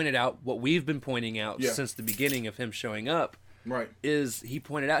he pointed out what we've been pointing out Yeah. since the beginning of him showing up. Right. Is he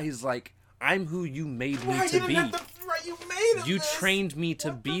pointed out he's like, I'm who you made me Right, to you be. didn't have to, right, you made him You this. trained me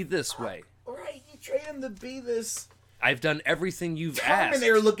to be this way. Right, you trained him to be this I've done everything you've asked.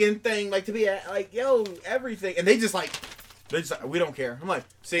 Terminator looking thing, like to be like, yo, everything, and they just like, we don't care. I'm like,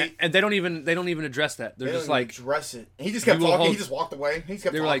 see, And they don't even address that. They're they just don't even like, address it. And he just kept You will talking. hold- He just walked away. He just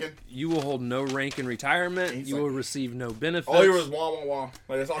kept they were talking. like, you will hold no rank in retirement. He's You like- will receive no benefits. all he was wah wah wah.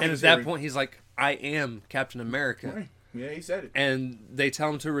 Like that's all. he And at was that hearing. point, he's like, I am Captain America. Right. Yeah, he said it. And they tell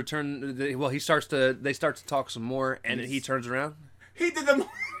him to return. Well, they start to talk some more, and he turns around. He did the.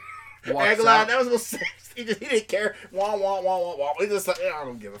 Walks Aguilar, out. that was a little sex. He didn't care. Wah wah wah wah wah. He just like, I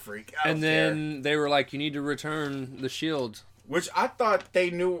don't give a freak. I don't And care. then they were like, you need to return the shield. Which I thought they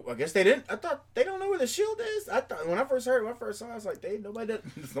knew. I guess they didn't. I thought they don't know where the shield is. I thought when I first saw it, I was like, nobody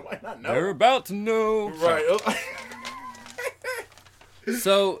does. Nobody not know. They're about to know. Right.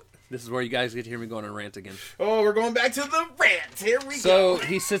 So this is where you guys get to hear me going on a rant again. Oh, we're going back to the rant. Here we So go.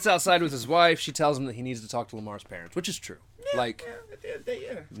 he sits outside with his wife. She tells him that he needs to talk to Lamar's parents, which is true. Like,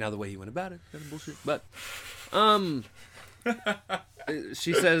 Yeah. now the way he went about it, kind of bullshit. But,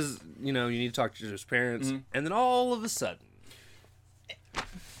 she says, you need to talk to his parents. Mm-hmm. And then all of a sudden,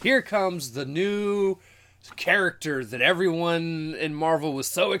 here comes the new character that everyone in Marvel was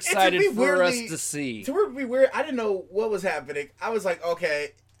so excited for us to see. To be weird, I didn't know what was happening. I was like,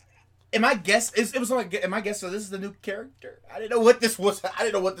 okay. Am I guess? It was like, am I guess? So this is the new character. I didn't know what this was. I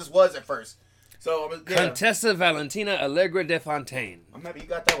didn't know what this was at first. So yeah. Contessa Valentina Allegra de Fontaine. I'm happy you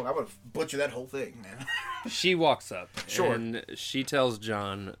got that one. I would have butchered that whole thing, man. She walks up. Sure. And she tells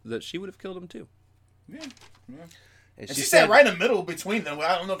John that she would have killed him too. Yeah. And she sat right in the middle between them.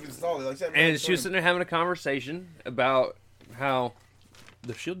 I don't know if you saw it. Like, And she was sitting there having a conversation about how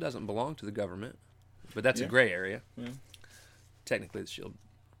the shield doesn't belong to the government, but that's a gray area. Yeah. Technically, the shield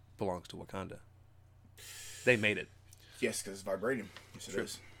belongs to Wakanda. They made it. Yes, because it's vibranium. Yes, it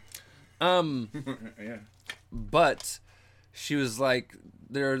is. Yeah. But she was like,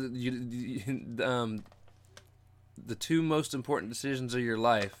 the two most important decisions of your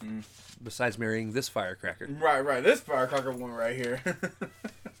life, besides marrying this firecracker. Right. This firecracker one right here.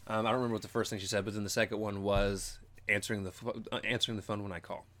 I don't remember what the first thing she said, but then the second one was answering the phone when I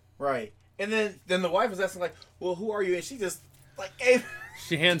call. Right. And then the wife was asking like, "Well, who are you?" And she just like gave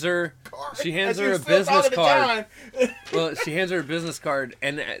She hands her card. she hands And her a was still business talking to card. John. Well, she hands her a business card,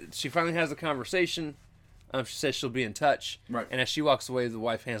 and she finally has a conversation. She says she'll be in touch. Right. And as she walks away, the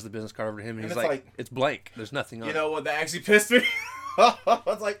wife hands the business card over to him, and he's it's like, it's blank. There's nothing on it. You know what? That actually pissed me. I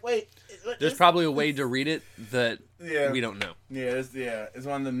was like, wait. There's probably a way to read it that we don't know. Yeah, it's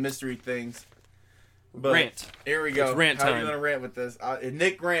one of the mystery things. But rant. Here we go. It's rant How time. are you going to rant with this?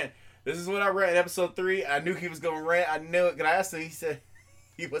 Nick Grant. This is what I read in episode 3. I knew he was going to rant. I knew it. Because I asked him, he said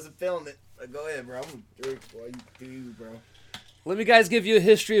he wasn't feeling it. Like, go ahead, bro. I'm going to drink while you do, bro. Let me guys give you a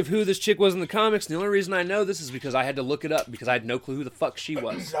history of who this chick was in the comics. And the only reason I know this is because I had to look it up because I had no clue who the fuck she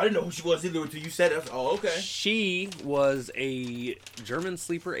was. I didn't know who she was either until you said it. Oh, okay. She was a German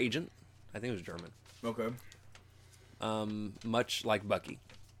sleeper agent. I think it was German. Okay. Much like Bucky.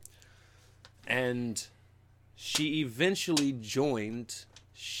 And she eventually joined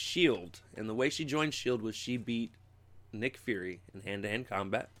S.H.I.E.L.D. And the way she joined S.H.I.E.L.D. was she beat Nick Fury in hand-to-hand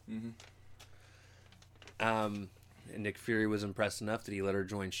combat. Mm-hmm. And Nick Fury was impressed enough that he let her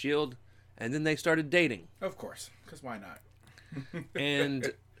join S.H.I.E.L.D. And then they started dating. Of course. Because why not?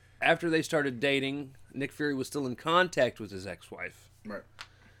 And after they started dating, Nick Fury was still in contact with his ex-wife. Right.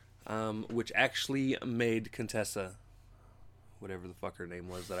 Which actually made Contessa, whatever the fuck her name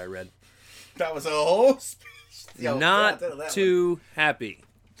was that I read, That was a whole speech. not too happy.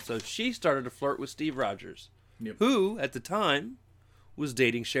 So she started to flirt with Steve Rogers, who, at the time, was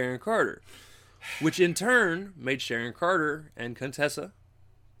dating Sharon Carter, which in turn made Sharon Carter and Contessa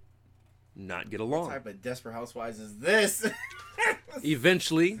not get along. What type of Desperate Housewives is this?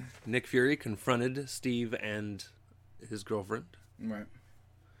 Eventually, Nick Fury confronted Steve and his girlfriend. Right.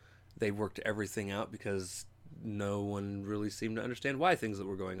 They worked everything out because no one really seemed to understand why things that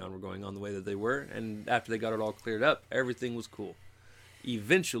were going on the way that they were. And after they got it all cleared up, everything was cool.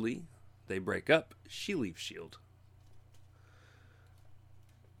 Eventually, they break up. She leaves S.H.I.E.L.D.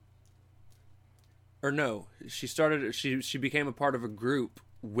 Or no, she became a part of a group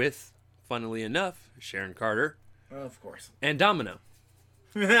with, funnily enough, Sharon Carter. Of course. And Domino.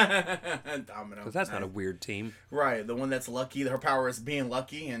 Domino. Because that's not a weird team. Right, the one that's lucky. Her power is being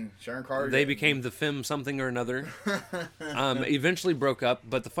lucky, and Sharon Carter. They became the Femme something or another. Eventually broke up,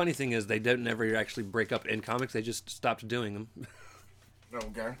 but the funny thing is they didn't ever actually break up in comics. They just stopped doing them.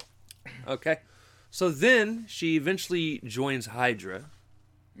 Okay. Okay. So then she eventually joins Hydra.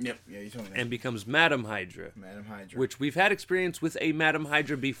 Yep. Yeah, you told me that. And becomes Madam Hydra. Madam Hydra. Which we've had experience with a Madam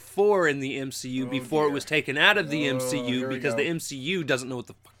Hydra before in the MCU, before it was taken out of the MCU, because the MCU doesn't know what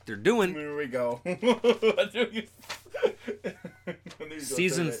the fuck they're doing. Here we go.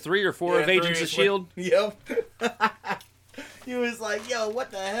 Season 3 or 4 of Agents of S.H.I.E.L.D. Yep. He was like, yo,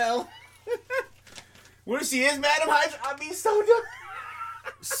 what the hell? What if she is Madam Hydra? I'd be so done.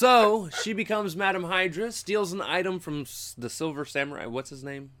 So, she becomes Madam Hydra, steals an item from the Silver Samurai. What's his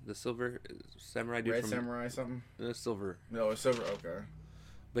name? The Silver Samurai dude Red from... Samurai something? Silver. No, it's Silver, okay.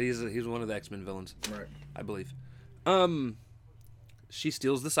 But he's one of the X-Men villains. Right. I believe. She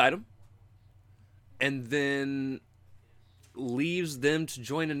steals this item. And then leaves them to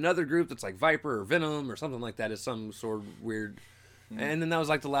join another group that's like Viper or Venom or something like that. It's some sort of weird... And then that was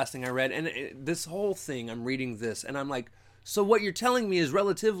like the last thing I read. And this whole thing, I'm reading this, and I'm like... So what you're telling me is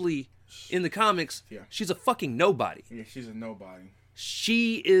relatively, in the comics, she's a fucking nobody. Yeah, she's a nobody.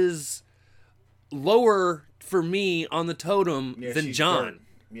 She is lower, for me, on the totem than John.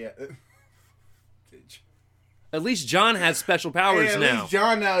 Dirt. Yeah. At least John has special powers now. At least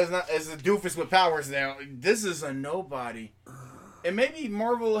John now is a doofus with powers now. This is a nobody. And maybe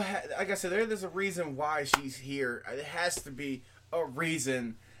Marvel, like I said, there's a reason why she's here. It has to be a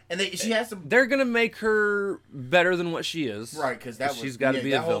reason. And she has to. They're gonna make her better than what she is, right? Because she's got to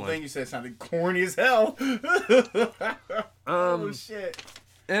be a villain. That whole thing you said sounded corny as hell. Oh shit!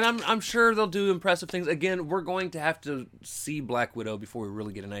 And I'm sure they'll do impressive things. Again, we're going to have to see Black Widow before we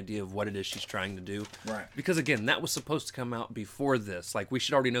really get an idea of what it is she's trying to do. Right. Because again, that was supposed to come out before this. Like, we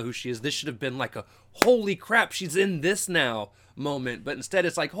should already know who she is. This should have been like a holy crap, she's in this now moment. But instead,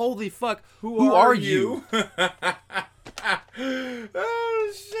 it's like, holy fuck, who are you?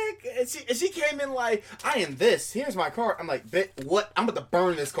 Oh shit! And she came in like, I am this. Here's my card. I'm like, what? I'm about to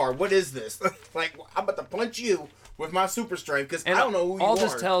burn this card. What is this? Like, I'm about to punch you with my super strength because I don't know who you are. All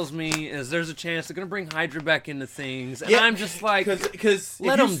this tells me is there's a chance they're gonna bring Hydra back into things, and I'm just like, because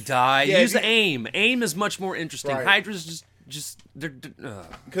let them die. Use AIM. AIM is much more interesting. Right. Hydra's just they're.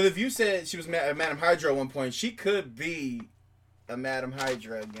 Because if you said she was Madam Hydra at one point, she could be a Madam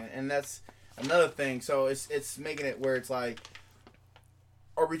Hydra again, and that's another thing. So it's making it where it's like,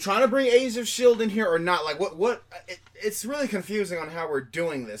 are we trying to bring Agents of S.H.I.E.L.D. in here or not? Like, what? It's really confusing on how we're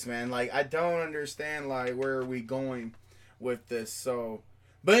doing this, man. Like, I don't understand, like, where are we going with this? So,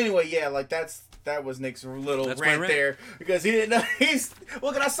 But anyway, yeah, like that was Nick's little rant there because he didn't know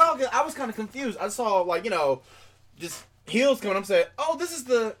I was kind of confused. I saw like just heels coming up, said, "Oh, this is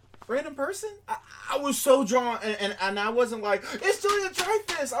the random person." I was so drawn, and I wasn't like it's Julia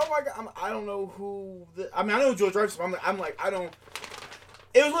Dreyfus. Oh my god, I don't know who. I know Julia Dreyfus. But I'm like I don't.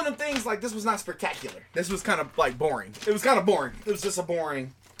 It was one of them things like this was not spectacular. This was kind of like boring. It was kind of boring. It was just a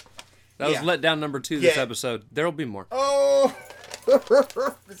boring. That was letdown number 2 this episode. There'll be more. Oh.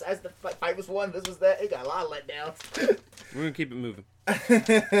 Besides the fight was one, this was that. It got a lot of letdowns. We're gonna keep it moving.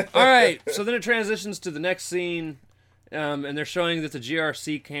 All right, so then it transitions to the next scene, and they're showing that the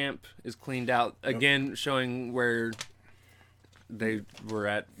GRC camp is cleaned out again, showing where they were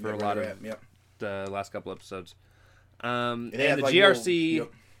at for a lot of the last couple episodes. And the GRC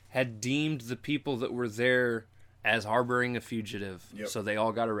had deemed the people that were there as harboring a fugitive, so they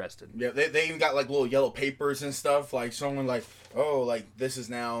all got arrested. Yeah, they even got like little yellow papers and stuff, like showing like, oh, like this is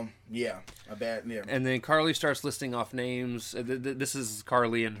now, a bad, And then Carly starts listing off names. This is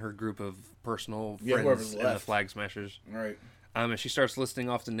Carly and her group of personal friends and the Flag Smashers. Right. And she starts listing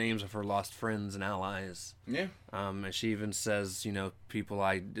off the names of her lost friends and allies. Yeah. And she even says,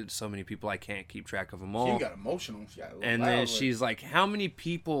 so many people I can't keep track of them all. She got emotional. And then she's like, how many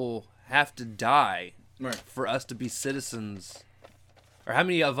people have to die? Right. For us to be citizens, or how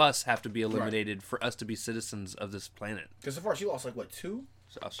many of us have to be eliminated for us to be citizens of this planet? Because so far she lost like what, 2?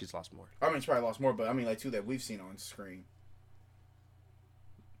 Oh, she's lost more. I mean, she probably lost more, but I mean like 2 that we've seen on screen.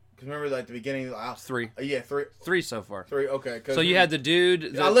 Because remember like the beginning, 3. Yeah, 3. 3 so far. 3. Okay. So you had the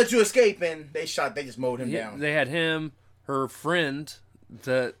dude. I let you escape, and they just mowed him down. They had him, her friend,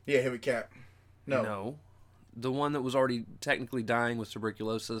 Heavy Cap. No, the one that was already technically dying with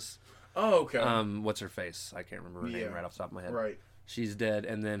tuberculosis. Oh, okay. What's her face? I can't remember her name right off the top of my head. Right. She's dead,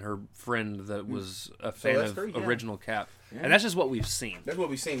 and then her friend that was a fan of original Cap. Yeah. And that's just what we've seen. That's what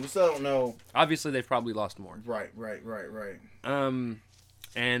we've seen. We still don't know. Obviously, they've probably lost more. Right.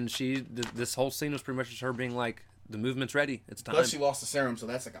 And this whole scene was pretty much just her being like, the movement's ready. It's time. Plus, she lost the serum, so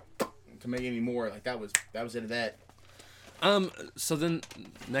that's like to make any more. Like that was it of that. So then,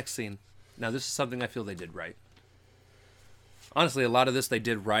 next scene. Now, this is something I feel they did right. Honestly, a lot of this they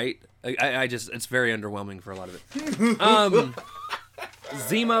did right. I just, it's very underwhelming for a lot of it.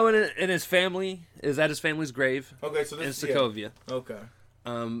 Zemo and his family is at his family's grave. Okay, so this in Sokovia. Yeah. Okay.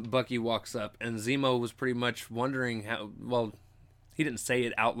 Bucky walks up, and Zemo was pretty much wondering how. Well, he didn't say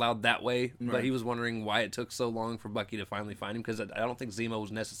it out loud that way, but he was wondering why it took so long for Bucky to finally find him. Because I don't think Zemo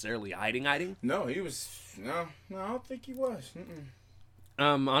was necessarily hiding. No, he was. No, I don't think he was.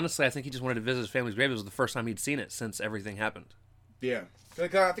 Honestly, I think he just wanted to visit his family's grave. It was the first time he'd seen it since everything happened. Yeah, I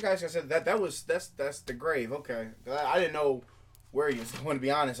think I said that's the grave. Okay, I didn't know where he was going. To be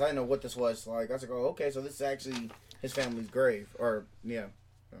honest, I didn't know what this was. Like I was like, oh, okay, so this is actually his family's grave, or yeah.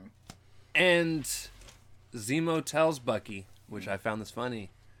 And Zemo tells Bucky, which I found this funny.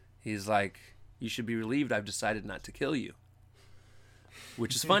 He's like, "You should be relieved. I've decided not to kill you."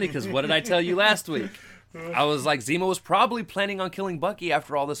 Which is funny because what did I tell you last week? I was like, Zemo was probably planning on killing Bucky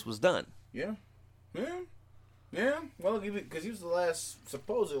after all this was done. Yeah. Well, because he was the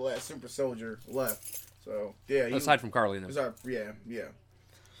supposedly last super soldier left. So yeah. Aside from Carly, then. Yeah.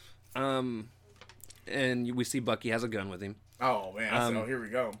 And we see Bucky has a gun with him. Oh man! So here we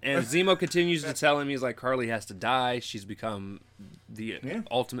go. And Zemo continues to tell him, he's like, Carly has to die. She's become the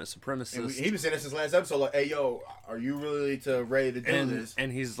ultimate supremacist. And he was in this last episode, like, "Hey, yo, are you really ready to do this?"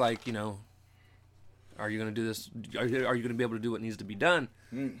 And he's like, are you going to do this? Are you going to be able to do what needs to be done?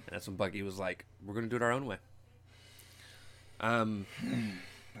 And that's when Bucky was like, we're going to do it our own way. That's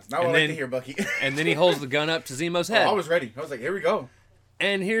not what I like to hear, Bucky. And then he holds the gun up to Zemo's head. I was ready. I was like, here we go.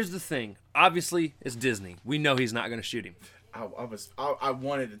 And here's the thing. Obviously, it's Disney. We know he's not going to shoot him. I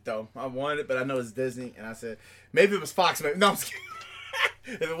wanted it, though. I wanted it, but I know it's Disney. And I said, maybe it was Fox. Maybe. No, I'm just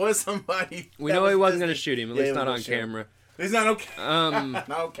kidding. If it was somebody. We know he wasn't going to shoot him, at least not on camera. He's not on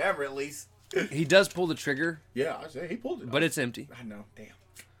not on camera, at least. He does pull the trigger. Yeah, I said he pulled it. But it's empty. I know. Damn.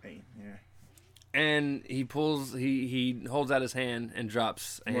 Hey, yeah. And he holds out his hand and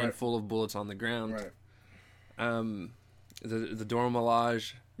drops a handful of bullets on the ground. Right. The Dora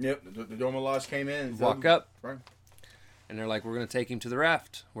Milaje. Yep, the Dora Milaje came in. Walk up. Right. And they're like, we're going to take him to the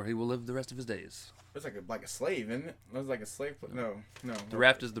raft where he will live the rest of his days. It's like a slave, isn't it? It was like a slave. No. The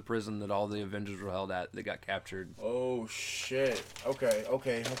raft is the prison that all the Avengers were held at. They got captured. Oh, shit. Okay.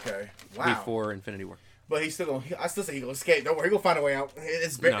 Wow. Before Infinity War. But he's still going to... I still say he's going to escape. Don't worry. He's going to find a way out.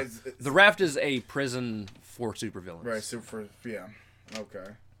 It's the raft is a prison for supervillains. Right. Yeah.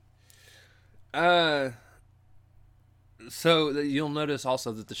 Okay. So you'll notice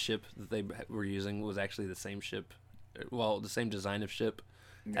also that the ship that they were using was actually the same ship. Well, the same design of ship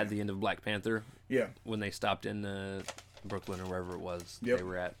at the end of Black Panther. Yeah. When they stopped in Brooklyn or wherever it was they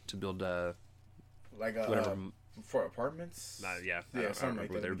were at to build like whatever for apartments. Yeah, something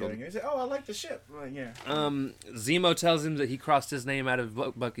like that. They were building. He said, "Oh, I like the ship." Like, yeah. Zemo tells him that he crossed his name out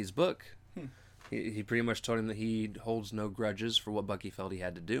of Bucky's book. He pretty much told him that he holds no grudges for what Bucky felt he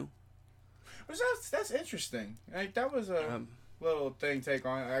had to do. Which that's interesting. Like, that was a little take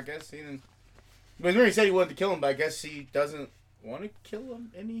on it, I guess. He didn't. But when he said he wanted to kill him, but I guess he doesn't want to kill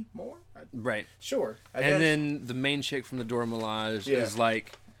him anymore. Right. Sure. I guess. And then the main chick from the Dora Milaje is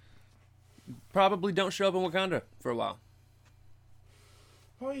like, probably don't show up in Wakanda for a while.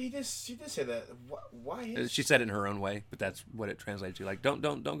 Oh, she did say that. Why? She said it in her own way, but that's what it translates to. Like, don't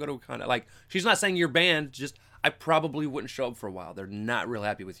go to Wakanda. Like, she's not saying you're banned. Just, I probably wouldn't show up for a while. They're not real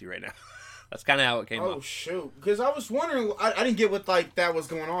happy with you right now. That's kind of how it came up. Oh, shoot. Because I was wondering, I didn't get what, like, that was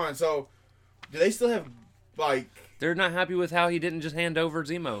going on. So, do they still have, like... They're not happy with how he didn't just hand over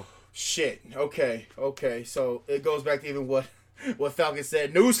Zemo. Shit. Okay. So, it goes back to even what Falcon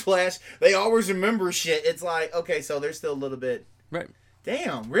said. Newsflash, they always remember shit. It's like, okay, so they're still a little bit... Right.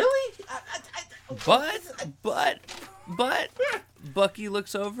 Damn, really? But, Bucky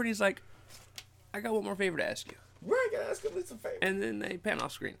looks over and he's like, I got one more favor to ask you. Right, gotta ask him a favor. And then they pan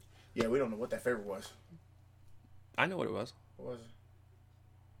off screen. Yeah, we don't know what that favor was. I know what it was. What was it?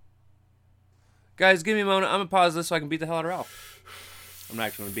 Guys, give me a moment. I'm going to pause this so I can beat the hell out of Ralph. I'm not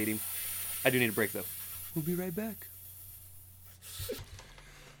actually going to beat him. I do need a break, though. We'll be right back.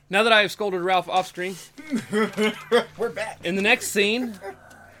 Now that I have scolded Ralph off screen, we're back. In the next scene,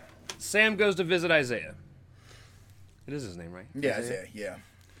 Sam goes to visit Isaiah. It is his name, right? Yeah, Isaiah, yeah.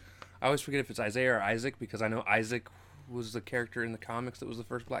 I always forget if it's Isaiah or Isaac because I know Isaac was the character in the comics that was the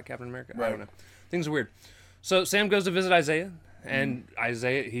first black Captain America. Right. I don't know. Things are weird. So Sam goes to visit Isaiah, and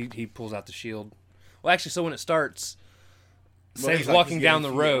Isaiah, he pulls out the shield. Well, actually, so when it starts, Sam's walking down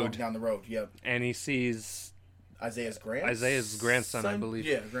the road. Down the road, yep. And he sees... Isaiah's grandson, I believe.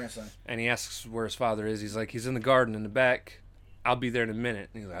 Yeah, grandson. And he asks where his father is. He's like, he's in the garden in the back. I'll be there in a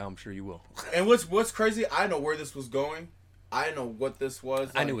minute. And he's like, I'm sure you will. And what's crazy, I know where this was going. I know what this was.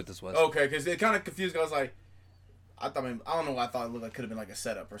 Like, I knew what this was. Okay, because it kind of confused me. I was like, I don't know why I thought it looked like could have been like a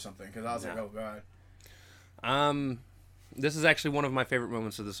setup or something. Because I was like, oh, God. This is actually one of my favorite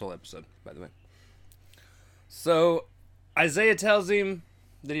moments of this whole episode, by the way. So, Isaiah tells him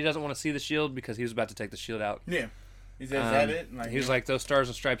that he doesn't want to see the shield because he was about to take the shield out. Yeah. He says, is that it? Like, he was like, those stars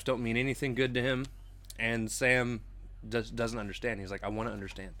and stripes don't mean anything good to him. And Sam doesn't understand. He's like, I want to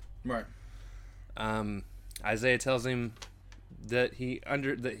understand. Right. Isaiah tells him that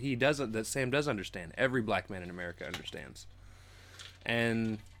that Sam does understand. Every black man in America understands.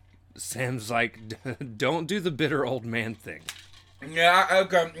 And Sam's like, don't do the bitter old man thing. Yeah,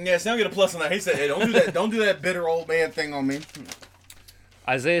 okay. Yeah, Sam get a plus on that. He said, hey, don't do that bitter old man thing on me.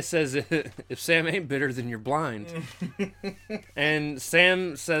 Isaiah says, if Sam ain't bitter, then you're blind. And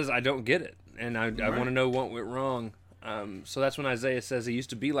Sam says, I don't get it. And I want to know what went wrong. So that's when Isaiah says he used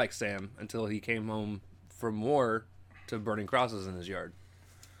to be like Sam until he came home from war to burning crosses in his yard.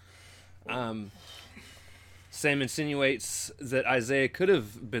 Sam insinuates that Isaiah could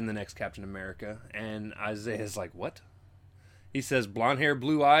have been the next Captain America. And Isaiah's like, what? He says, blonde hair,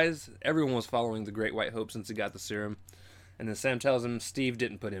 blue eyes. Everyone was following the Great White Hope since he got the serum. And then Sam tells him Steve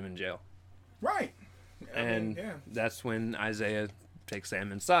didn't put him in jail. Right. That's when Isaiah takes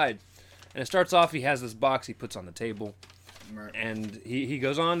Sam inside. And it starts off, he has this box he puts on the table. Right. And he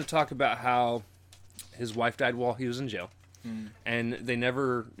goes on to talk about how his wife died while he was in jail. And they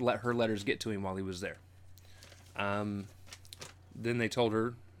never let her letters get to him while he was there. Then they told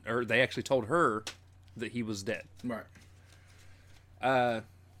her, or they actually told her that he was dead. Right.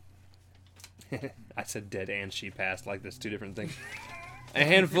 I said dead and she passed, like that's two different things. A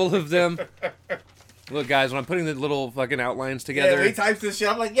handful of them. Look, guys, when I'm putting the little fucking outlines together... Yeah, he types this shit.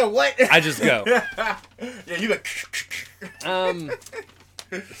 I'm like, yo, what? I just go. Yeah, you like...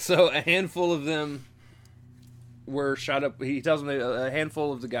 So a handful of them were shot up... He tells them a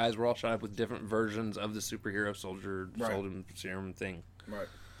handful of the guys were all shot up with different versions of the superhero soldier serum thing. Right.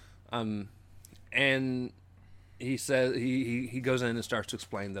 And he says... He goes in and starts to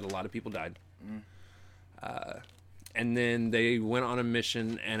explain that a lot of people died. And then they went on a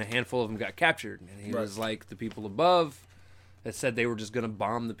mission, and a handful of them got captured. And he was like, the people above that said they were just going to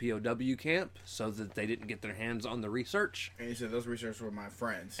bomb the POW camp so that they didn't get their hands on the research. And he said, those researchers were my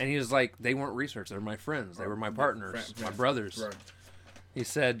friends. And he was like, they weren't research. They were my friends. They were my partners, my brothers. Right. He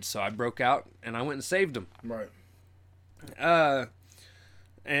said, so I broke out, and I went and saved them. Right.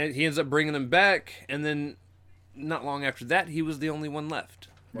 And he ends up bringing them back, and then not long after that, he was the only one left.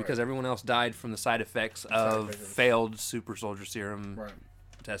 Because everyone else died from the side effects of failed super soldier serum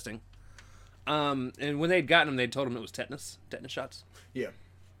testing. And when they'd gotten him, they'd told him it was tetanus shots. Yeah.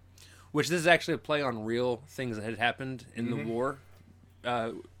 Which this is actually a play on real things that had happened in the war,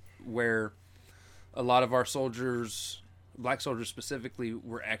 where a lot of our soldiers, black soldiers specifically,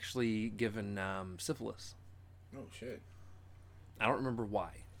 were actually given syphilis. Oh, shit. I don't remember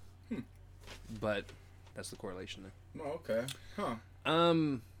why, but that's the correlation there. Oh, okay. Huh.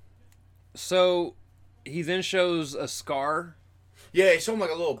 So he then shows a scar Yeah, he showed him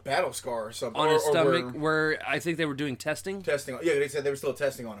like a little battle scar or something. on his stomach where where I think they were doing testing. testing. Yeah, they said they were still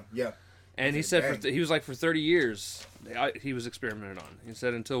testing on him. Yeah. And he said he was like, for 30 years, he was experimented on. He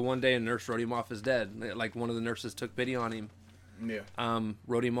said until one day a nurse wrote him off as dead. Like one of the nurses took pity on him. Yeah.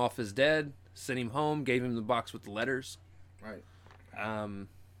 Wrote him off as dead, sent him home, gave him the box with the letters. Right.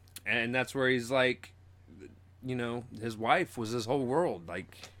 And that's where he's like, you know, his wife was his whole world.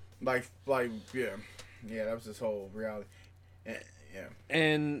 Like, yeah. Yeah, that was his whole reality. Yeah.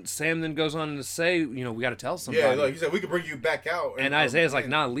 And Sam then goes on to say, you know, we got to tell somebody. Yeah, like he said, we could bring you back out. And Isaiah's like,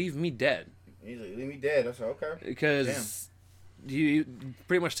 nah, leave me dead. He's like, leave me dead. I said, okay. Because you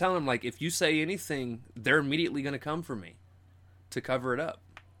pretty much tell him, like, if you say anything, they're immediately going to come for me to cover it up.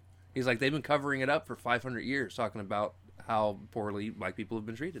 He's like, they've been covering it up for 500 years, talking about how poorly black people have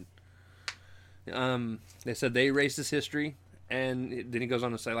been treated. They said they erased his history, and then he goes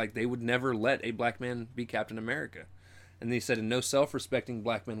on to say, like, they would never let a black man be Captain America. And he said, and no self-respecting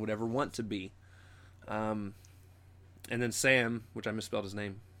black man would ever want to be. And then Sam, which I misspelled his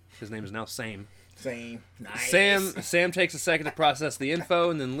name is now Same. Same. Nice. Sam takes a second to process the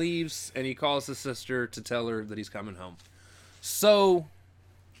info and then leaves, and he calls his sister to tell her that he's coming home. So,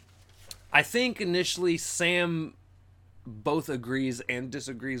 I think initially Sam both agrees and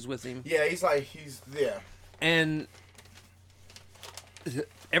disagrees with him. Yeah, yeah. And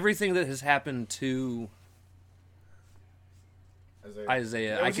everything that has happened to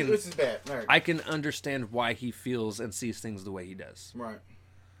Isaiah, yeah, this is bad. Right. I can understand why he feels and sees things the way he does. Right.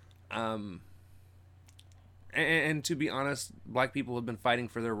 And to be honest, black people have been fighting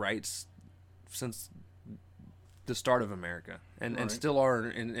for their rights since the start of America, and still are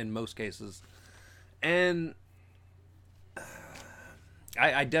in most cases. And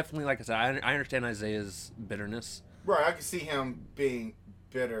I definitely, like I said, I understand Isaiah's bitterness. Right, I can see him being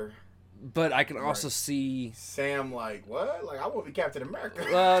bitter. But I can also see Sam like, what? Like, I want to be Captain America.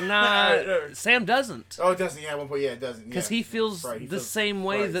 Well, nah, Sam doesn't. Oh, it doesn't. Yeah, it doesn't. Because he feels the same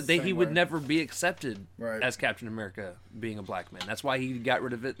way that he would never be accepted as Captain America being a black man. That's why he got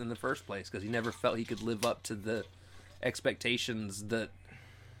rid of it in the first place, because he never felt he could live up to the expectations that,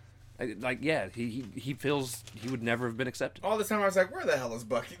 like, yeah, he feels he would never have been accepted. All this time I was like, where the hell is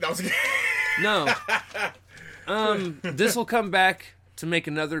Bucky? No. This will come back to make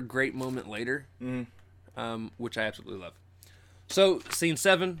another great moment later, which I absolutely love. So, scene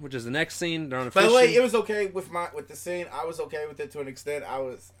 7, which is the next scene, they're on a fishing. By the way, it was okay with the scene. I was okay with it to an extent. I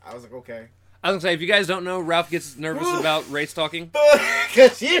was like, okay. I was gonna say, if you guys don't know, Ralph gets nervous about race talking.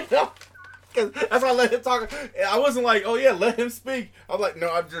 Because that's why I let him talk. I wasn't like, oh yeah, let him speak. I'm like,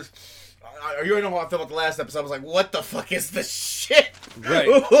 no, I'm just. You already know how I felt about the last episode. I was like, what the fuck is this shit? Right.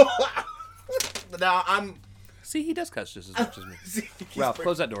 But now I'm. See, he does cuss just as much as me. Ralph,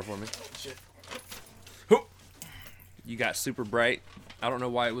 close that door for me. Shit. You got super bright. I don't know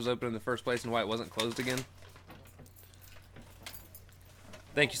why it was open in the first place and why it wasn't closed again.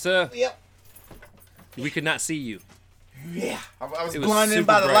 Thank you, sir. Yep. We could not see you. Yeah. I was blinded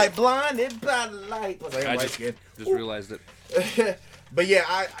by the light. Blinded by the light. I just realized it. But yeah,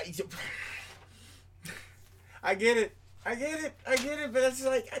 I get it. I get it. But it's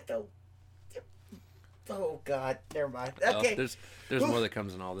like, I don't. Oh God, never mind. Okay. Oh, there's more that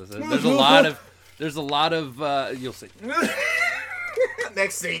comes in all this. There's a lot of you'll see.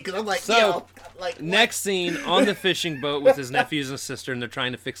 Next scene, because I'm like, so, next scene on the fishing boat with his nephews and sister, and they're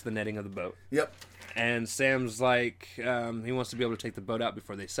trying to fix the netting of the boat. Yep. And Sam's like, he wants to be able to take the boat out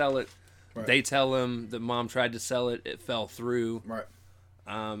before they sell it. Right. They tell him that mom tried to sell it, it fell through. Right.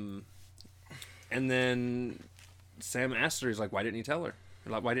 And then Sam asked her, he's like, why didn't you tell her?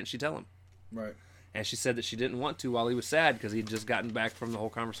 Like, why didn't she tell him? Right. And she said that she didn't want to while he was sad because he'd just gotten back from the whole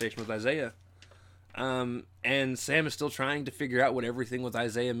conversation with Isaiah. And Sam is still trying to figure out what everything with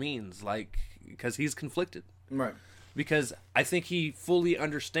Isaiah means, like, because he's conflicted. Right. Because I think he fully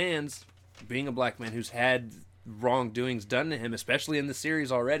understands being a black man who's had wrongdoings done to him, especially in the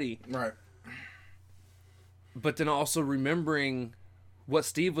series already. Right. But then also remembering what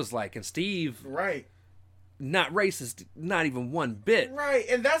Steve was like, and Steve, right, not racist, not even one bit. Right,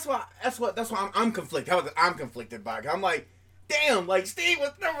 and that's why I'm conflicted. I'm conflicted by it. I'm like, damn, like Steve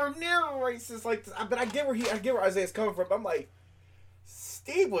was never near racist like this. But I get where Isaiah's coming from. I'm like,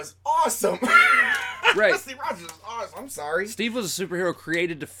 Steve was awesome. Right. Steve Rogers was awesome. I'm sorry. Steve was a superhero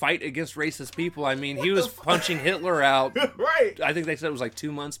created to fight against racist people. I mean, he was punching Hitler out. Right. I think they said it was like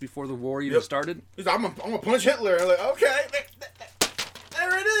 2 months before the war even started. He's like, I'm gonna punch Hitler. I'm like, okay,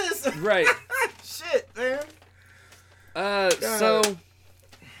 there it is. Right. Shit, man. So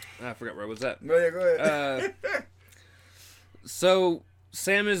I forgot where I was at. No, yeah, go ahead. So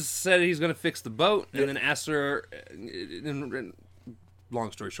Sam has said he's going to fix the boat, and then asks her.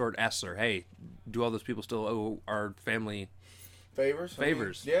 Long story short, asks her, "Hey, do all those people still owe our family Favors?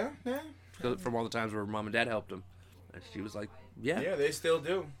 favors? Yeah. From all the times where mom and dad helped them?" And she was like, "Yeah." Yeah, they still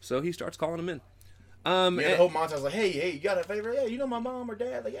do. So he starts calling them in. The whole montage like, hey, you got a favor? Yeah, you know my mom or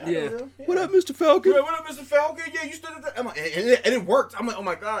dad? Like, yeah. I know them. Yeah. What up, Mr. Falcon? Yeah, what up, Mr. Falcon? Yeah, you stood at the... I'm like, and it worked. I'm like, oh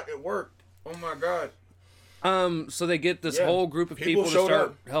my God, it worked. Oh my God. So they get this whole group of people to showed start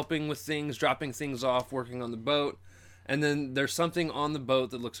up. helping with things, dropping things off, working on the boat. And then there's something on the boat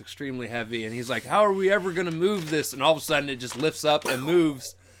that looks extremely heavy. And he's like, how are we ever going to move this? And all of a sudden it just lifts up and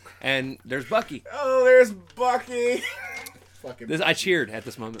moves. And there's Bucky. Oh, there's Bucky. Fucking I cheered at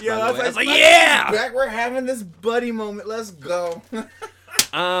this moment. yeah, by the way. I was like, Bucky's yeah! back. We're having this buddy moment. Let's go.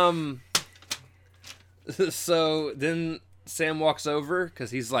 So then Sam walks over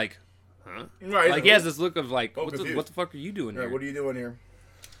because he's like, huh? Right. Like he has this look of like, Oh, what the confused. fuck are you doing Yeah, here? what are you doing here?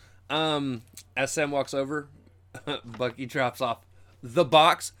 As Sam walks over, Bucky drops off the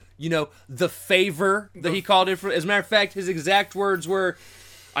box. You know, the favor that he called in for. As a matter of fact, his exact words were,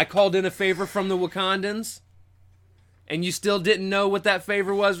 I called in a favor from the Wakandans. And you still didn't know what that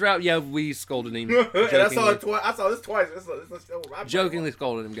favor was, Route? Yeah, we scolded him. And I saw jokingly. it twice. I saw this twice. Jokingly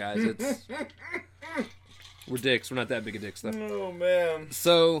scolded him, guys. It's we're dicks. We're not that big of dicks, though. Oh, man.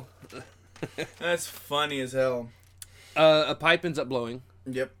 So, That's funny as hell. a pipe ends up blowing,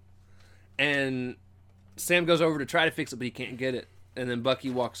 Yep. and Sam goes over to try to fix it, but he can't get it. And then Bucky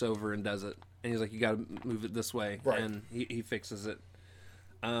walks over and does it. And he's like, you got to move it this way. Right. And he fixes it.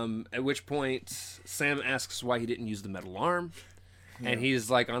 At which point, Sam asks why he didn't use the metal arm. And he's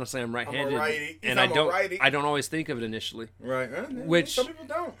like, honestly, I'm right-handed. righty. And I'm a righty. I don't always think of it initially. Right. Which some people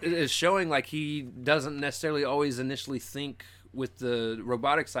don't. is showing like he doesn't necessarily always initially think with the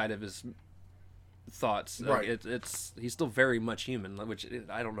robotic side of his thoughts. Right. He's still very much human, which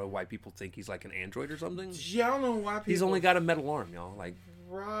I don't know why people think he's like an android or something. Yeah, I don't know why people... He's only got a metal arm, y'all. Like,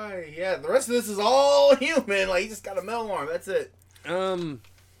 Right. Yeah, the rest of this is all human. Like, he just got a metal arm. That's it. And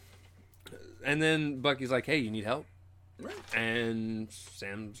then Bucky's like, hey, you need help? Right. And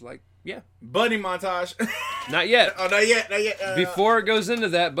Sam's like, yeah. Buddy montage. Not yet. Oh, not yet. Not yet. Before it goes into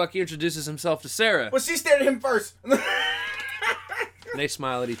that, Bucky introduces himself to Sarah. Well, she stared at him first. They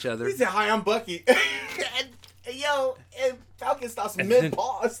smile at each other. He said, hi, I'm Bucky. and Falcon stops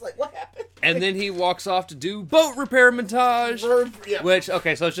mid-pause. Like, what happened? And then he walks off to do boat repair montage. Yeah. Which,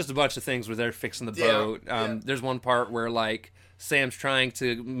 okay, so it's just a bunch of things where they're fixing the Yeah, boat. yeah. There's one part where, like, Sam's trying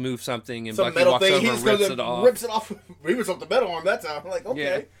to move something and Some Bucky metal walks thing. over He and just rips goes it and off. rips it off. He was off the metal arm that time. I'm like,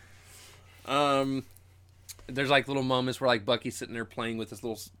 okay. There's, like, little moments where, like, Bucky's sitting there playing with this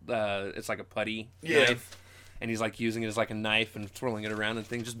little, it's like a putty Yeah. knife. And he's, like, using it as, like, a knife and twirling it around and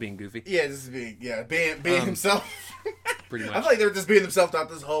things, just being goofy. Yeah, just being himself. Pretty much. I feel like they were just being themselves throughout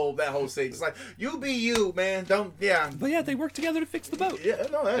that whole scene. It's like, you be you, man. Don't, yeah. But, yeah, they work together to fix the boat. Yeah,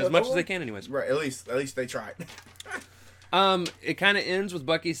 no, As much as they can, anyways. Right, at least they tried. It kind of ends with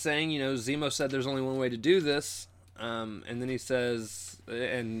Bucky saying, you know, Zemo said there's only one way to do this. And then he says,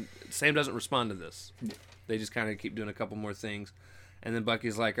 and Sam doesn't respond to this. Yeah. They just kind of keep doing a couple more things. And then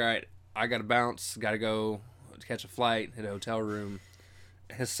Bucky's like, all right, I got to bounce. Got to go catch a flight, hit a hotel room.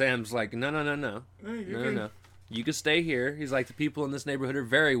 And Sam's like, no. You can stay here. He's like, the people in this neighborhood are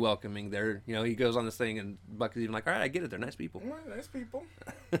very welcoming. They're, you know, he goes on this thing, and Bucky's even like, all right, I get it. They're nice people. Right, nice people.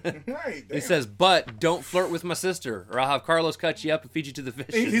 Right. He says, but don't flirt with my sister, or I'll have Carlos cut you up and feed you to the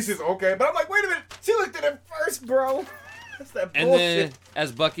fishes. He says, okay. But I'm like, wait a minute. She looked at him first, bro. That's that And bullshit. then,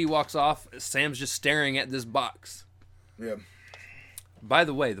 as Bucky walks off, Sam's just staring at this box. Yeah. By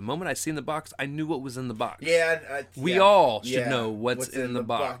the way, the moment I seen the box, I knew what was in the box. Yeah. We all should know what's in the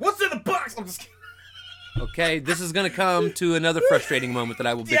box. What's in the box? I'm just kidding. Okay, this is going to come to another frustrating moment that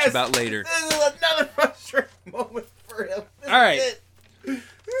I will bitch about later. This is another frustrating moment for him. All right.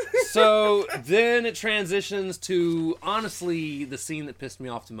 So then it transitions to, honestly, the scene that pissed me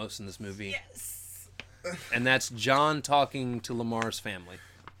off the most in this movie. Yes. And that's John talking to Lamar's family.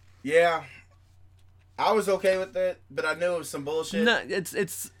 Yeah. I was okay with it, but I knew it was some bullshit. No,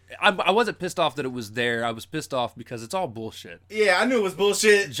 I wasn't pissed off that it was there. I was pissed off because it's all bullshit. Yeah, I knew it was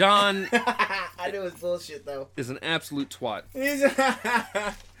bullshit. John I knew it was bullshit, though. is an absolute twat.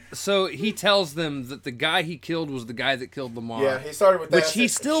 So he tells them that the guy he killed was the guy that killed Lamar. Yeah, he started with that. Which he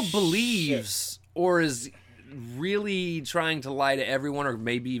still believes, or is really trying to lie to everyone, or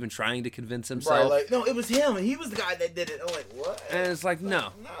maybe even trying to convince himself. Right, like, no, it was him. He was the guy that did it. I'm like, what? And it's like,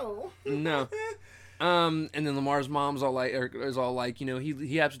 no. No. And then Lamar's mom's all like, is all like, you know,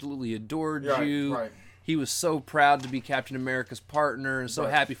 he absolutely adored you. Right. He was so proud to be Captain America's partner and so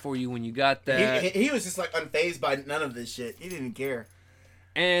happy for you when you got that. He was just like unfazed by none of this shit. He didn't care.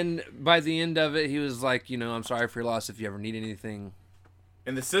 And by the end of it, he was like, you know, I'm sorry for your loss if you ever need anything.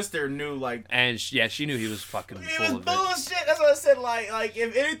 And the sister knew, like... And, she knew he was fucking full of bullshit. That's what I said. Like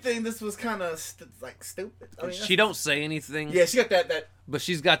if anything, this was kind of, stupid. I mean, she don't say anything. Yeah, she got that... But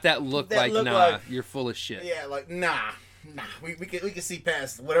she's got that look like, nah, like, you're full of shit. Yeah, like, nah. We can see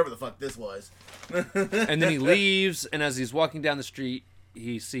past whatever the fuck this was. And then he leaves, and as he's walking down the street,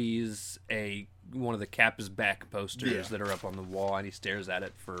 he sees one of the Cap is Back posters that are up on the wall, and he stares at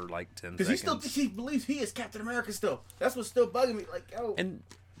it for like 10 seconds. He believes he is Captain America still. That's what's still bugging me. Like, oh. And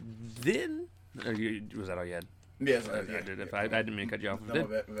then, was that all you had? Yes, I didn't mean to cut you off. No,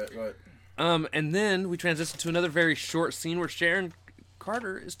 go ahead. And then we transition to another very short scene where Sharon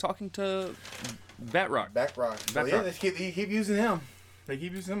Carter is talking to Batroc. Batroc. Yeah, they keep using him. They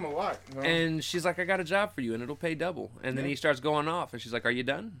keep using him a lot. You know? And she's like, I got a job for you, and it'll pay double. And then he starts going off, and she's like, are you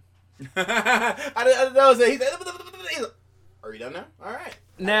done? I didn't know. He's like, are you done now? All right.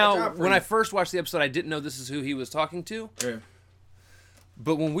 Now, when I first watched the episode, I didn't know this is who he was talking to. Yeah.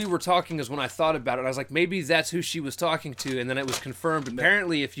 But when we were talking is when I thought about it. I was like, maybe that's who she was talking to, and then it was confirmed.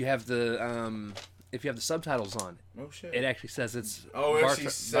 Apparently, if you have the subtitles on, it actually says it's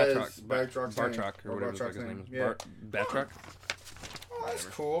Batroc or whatever the fuck his name is. Yeah. Batroc. Oh, that's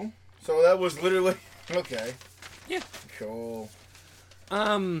cool. So that was literally okay. Yeah. Cool.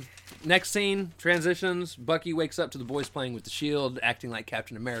 Next scene, transitions. Bucky wakes up to the boys playing with the shield, acting like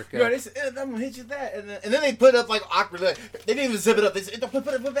Captain America. Yeah, I'm gonna hit you that, and then they put up like awkward. They didn't even zip it up. They said, put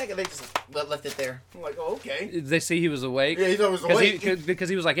it back, and they just left it there. I'm like, oh, okay. They see he was awake. Yeah, he thought he was awake because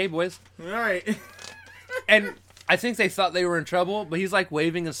he was like, "Hey, boys." All right. And I think they thought they were in trouble, but he's like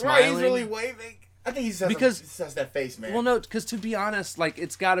waving and smiling. Right, he's really waving. I think he has that face, man. Well, no, because to be honest, like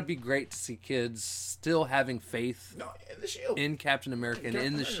it's got to be great to see kids still having faith in the Shield, in Captain America, and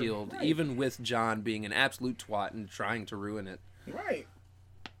in the Shield, right. Even with John being an absolute twat and trying to ruin it. Right.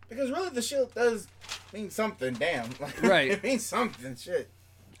 Because really, the Shield does mean something. Damn. Right. It means something. Shit.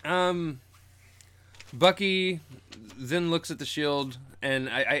 Bucky then looks at the Shield, and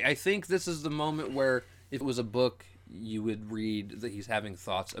I think this is the moment where if it was a book, you would read that he's having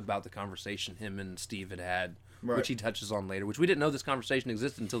thoughts about the conversation him and Steve had, right. Which he touches on later, which we didn't know this conversation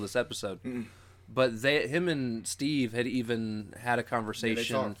existed until this episode. Mm-mm. But him and Steve had even had a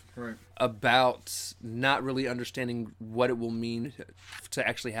conversation about not really understanding what it will mean to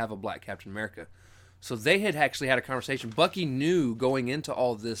actually have a black Captain America. So they had actually had a conversation. Bucky knew going into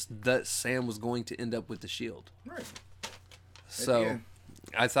all this that Sam was going to end up with the Shield. Right. So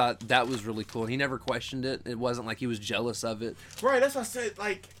I thought that was really cool. And he never questioned it. It wasn't like he was jealous of it. Right, that's what I said.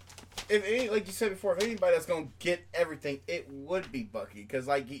 Like you said before, if anybody that's going to get everything, it would be Bucky.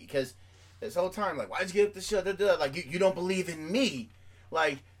 Because this whole time, like, why'd you give up the Shield? Like, you don't believe in me.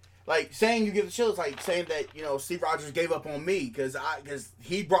 Like saying you give the Shield is like saying that, you know, Steve Rogers gave up on me because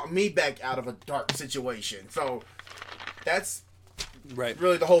he brought me back out of a dark situation. So that's right.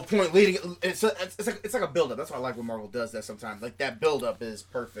 Really the whole point. Leading it's like a build up. That's why I like when Marvel does that sometimes. Like that build up is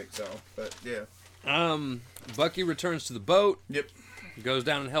perfect. So, but yeah. Bucky returns to the boat. Yep. Goes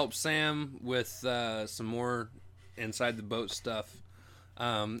down and helps Sam with some more inside the boat stuff.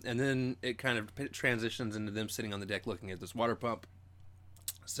 And then it kind of transitions into them sitting on the deck looking at this water pump.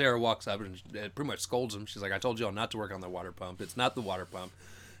 Sarah walks up and pretty much scolds him. She's like, I told y'all not to work on the water pump. It's not the water pump.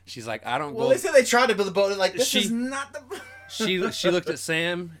 She's like, I don't. Well, they said they tried to build a boat. Like, this is not the. she looked at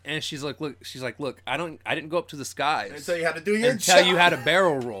Sam and she's like, look, I didn't go up to the skies and tell you how to do your job. Tell you how to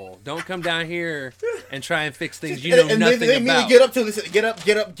barrel roll. Don't come down here and try and fix things you know nothing they about. Get up to this. Get up.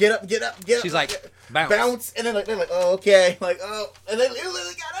 She's like, bounce, and then they're like, oh, okay, like, oh, and they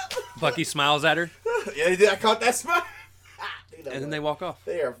literally got up. Bucky smiles at her. Yeah, they did. I caught that smile. And then they walk off.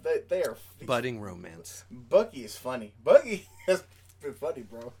 They are budding romance. Bucky is funny. Bucky has been funny,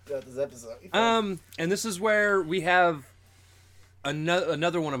 bro, throughout this episode. And this is where we have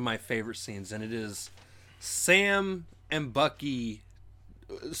another one of my favorite scenes, and it is Sam and Bucky.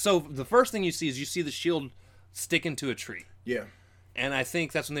 So the first thing you see is the Shield sticking to a tree. Yeah. And I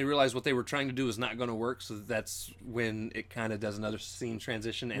think that's when they realized what they were trying to do is not going to work. So that's when it kind of does another scene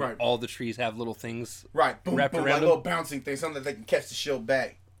transition, and all the trees have little things boom, wrapped boom, around like them. little bouncing things, something that they can catch the Shield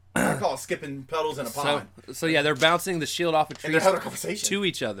back. I call it skipping puddles in a pond. So yeah, they're bouncing the shield off a tree And they're having a conversation to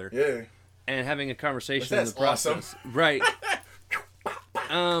each other. Yeah. And having a conversation That's in the process. awesome. Right.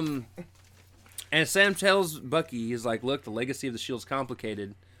 And Sam tells Bucky, he's like, look, the legacy of the shield's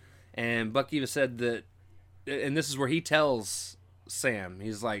complicated. And Bucky even said that, and this is where he tells Sam,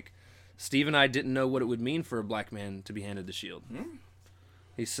 he's like, Steve and I didn't know what it would mean for a black man to be handed the shield.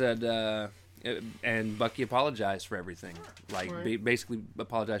 He said, and Bucky apologized for everything. Like, basically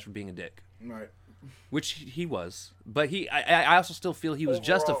apologized for being a dick. Right. Which he was. But I also still feel he was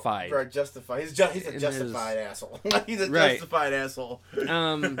justified. Right, justified. He's a justified asshole. He's a justified asshole.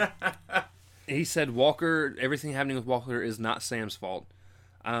 He said everything happening with Walker is not Sam's fault.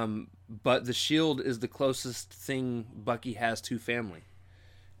 But the shield is the closest thing Bucky has to family.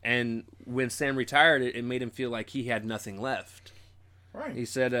 And when Sam retired, it made him feel like he had nothing left. Right. He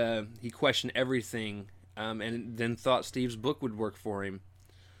said he questioned everything and then thought Steve's book would work for him.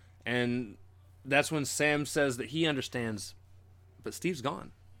 And that's when Sam says that he understands, but Steve's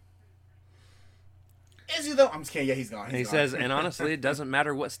gone. Is he though? I'm just kidding. Yeah, he's gone. And he says, and honestly, it doesn't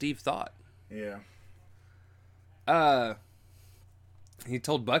matter what Steve thought. Yeah. He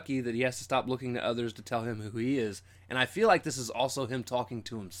told Bucky that he has to stop looking to others to tell him who he is. And I feel like this is also him talking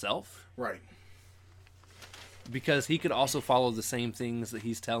to himself. Right. Because he could also follow the same things that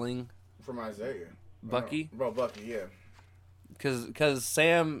he's telling from Isaiah. Bucky. Bro, Bucky, yeah. Because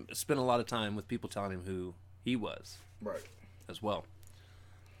Sam spent a lot of time with people telling him who he was. Right. As well.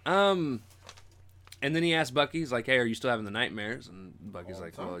 And then he asked Bucky, he's like, hey, are you still having the nightmares? And Bucky's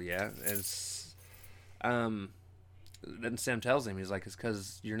like, well, yeah. And then Sam tells him, he's like, it's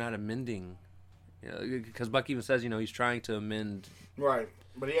because you're not amending. Because Bucky even says, he's trying to amend right,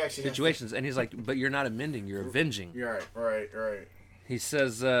 but he actually situations. And he's like, but you're not amending, you're avenging. You're right. He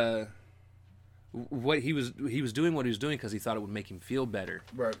says what he was doing what he was doing because he thought it would make him feel better.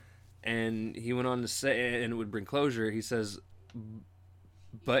 Right. And he went on to say, and it would bring closure, he says,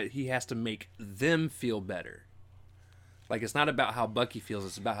 but he has to make them feel better. Like, it's not about how Bucky feels,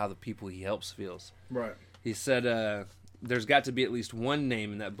 it's about how the people he helps feels. Right. He said, there's got to be at least one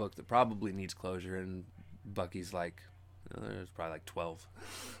name in that book that probably needs closure, and Bucky's like, there's probably like 12.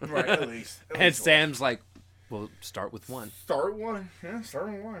 Right, at least. And Sam's like, well, start with one. Start one. Yeah,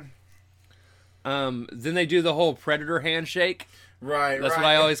 start with one. Then they do the whole Predator handshake. Right, That's what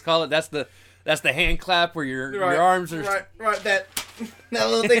I always call it. That's the hand clap where your arms are... Right, that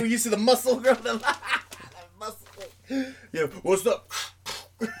little thing where you see the muscle, girl. That muscle. Yeah, what's up?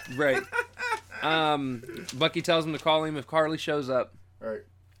 Right. Bucky tells him to call him if Carly shows up. Right.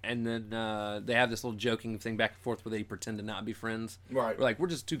 And then they have this little joking thing back and forth where they pretend to not be friends. Right. We're like, we're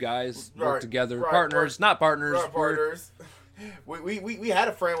just two guys, right. work together, right. partners, not partners. Right, partners. We had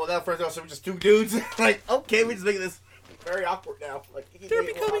a friend, well, that friend's also just two dudes. Like, okay, we just making this very awkward now. Like, they're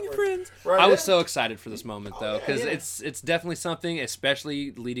becoming friends. Right. I was so excited for this moment, though, because yeah. it's definitely something,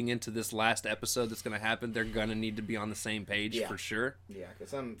 especially leading into this last episode that's going to happen. They're going to need to be on the same page for sure. Yeah,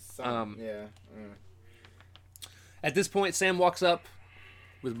 because yeah. At this point, Sam walks up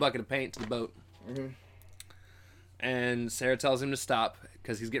with a bucket of paint to the boat. Mm-hmm. And Sarah tells him to stop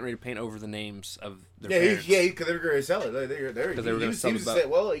because he's getting ready to paint over the names of their parents. Because they were going to sell it. They were going to sell the boat.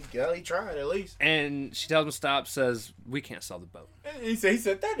 Well, he tried at least. And she tells him to stop, says, we can't sell the boat. And he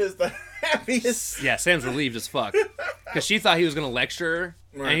said, that is the happiest. Yeah, Sam's relieved as fuck. Because she thought he was going to lecture her.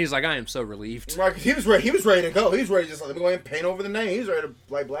 Right. And he's like, I am so relieved. Right, because he was ready to go. He was ready to just let me go ahead and paint over the name. He was ready to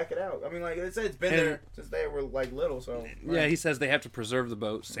black it out. I mean, like it said, it's been there since they were little. So right. Yeah, he says they have to preserve the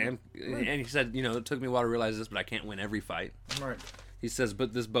boat. Sam, and he said, it took me a while to realize this, but I can't win every fight. Right. He says,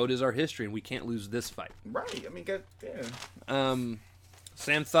 but this boat is our history, and we can't lose this fight. Right. I mean, yeah.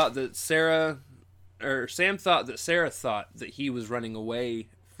 Sam thought that Sarah thought that he was running away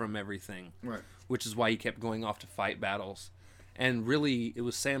from everything. Right. Which is why he kept going off to fight battles. And really, it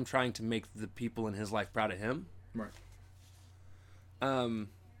was Sam trying to make the people in his life proud of him. Right. And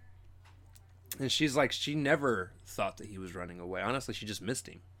she's like, she never thought that he was running away. Honestly, she just missed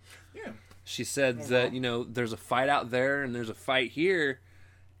him. Yeah. She said that, there's a fight out there and there's a fight here,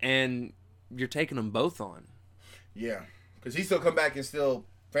 and you're taking them both on. Yeah. Because he still come back and still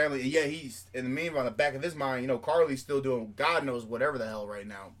family. Yeah, he's, in the meanwhile, in the back of his mind, Carly's still doing God knows whatever the hell right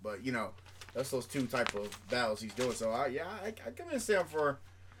now. But, that's those two type of battles he's doing. So, I commend Sam for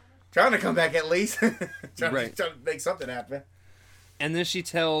trying to come back at least. trying to make something happen. And then she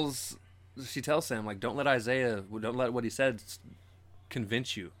tells Sam, like, don't let what he said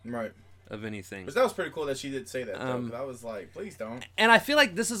convince you. Right. Of anything. But that was pretty cool that she did say that, though. 'Cause I was like, please don't. And I feel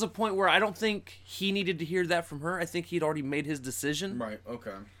like this is a point where I don't think he needed to hear that from her. I think he'd already made his decision. Right,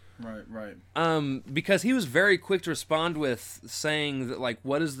 okay. Right. Because he was very quick to respond with saying that, like,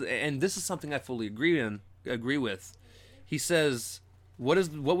 what is and this is something I fully agree with. He says, what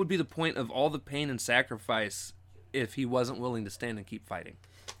would be the point of all the pain and sacrifice if he wasn't willing to stand and keep fighting?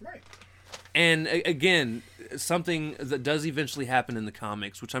 Right. And again, something that does eventually happen in the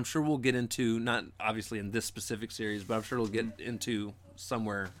comics, which I'm sure we'll get into, not obviously in this specific series, but I'm sure we'll get into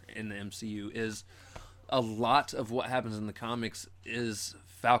somewhere in the MCU, is a lot of what happens in the comics is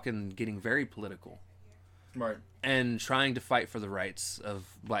Falcon getting very political. Right. And trying to fight for the rights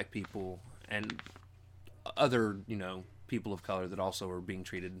of black people and other, people of color that also are being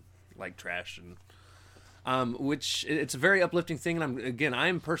treated like trash, and which it's a very uplifting thing. And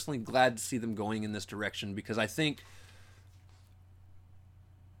I'm personally glad to see them going in this direction, because I think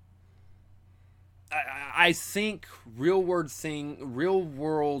real world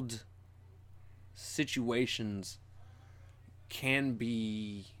situations can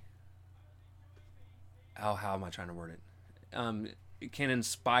be, how am I trying to word it? It can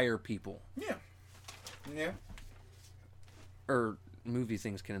inspire people. Yeah. Or movie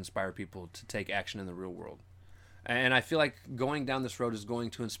things can inspire people to take action in the real world. And I feel like going down this road is going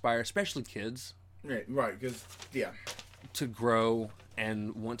to inspire, especially kids. Right, because, to grow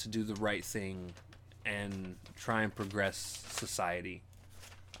and want to do the right thing and try and progress society.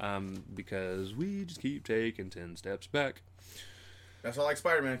 Because we just keep taking 10 steps back. That's why I like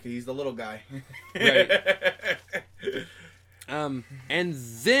Spider-Man, because he's the little guy. Right. And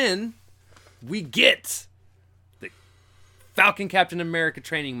then we get the Falcon Captain America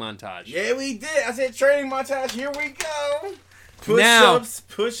training montage. Yeah, we did. I said training montage. Here we go.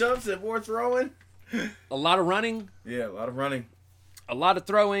 Push-ups, and more throwing. A lot of running. Yeah, a lot of running. A lot of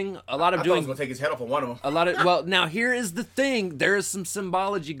throwing. A lot of I doing. thought he was gonna take his head off on one of them. A lot of. Well, now here is the thing. There is some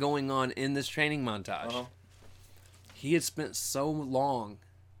symbology going on in this training montage. Uh-huh. He had spent so long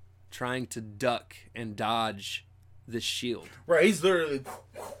trying to duck and dodge this shield. Right, he's literally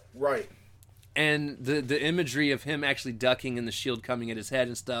right. And the imagery of him actually ducking and the shield coming at his head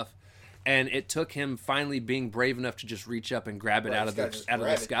and stuff, and it took him finally being brave enough to just reach up and grab it out of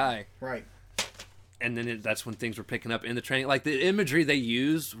the sky. Right. And then that's when things were picking up in the training. Like, the imagery they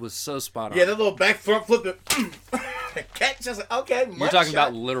used was so spot on. Yeah, that little back front flip. Catch, just like, okay. You're talking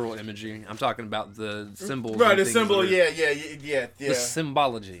about literal imagery. I'm talking about the symbols. Right, the symbol. Yeah. The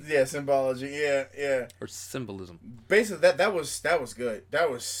symbology. Yeah, symbology. Yeah. Or symbolism. Basically, that was good. That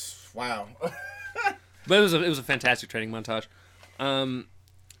was wow. But it was a fantastic training montage, and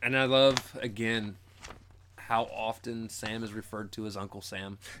I love again how often Sam is referred to as Uncle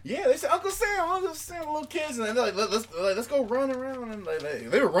Sam. Yeah, they said Uncle Sam, little kids, and they're like, let's go run around, and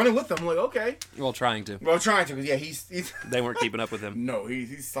they were running with them. I'm like, okay. Well, trying to. Well, trying to, because yeah, he's they weren't keeping up with him. No,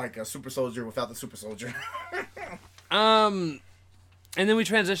 he's like a super soldier without the super soldier. And then we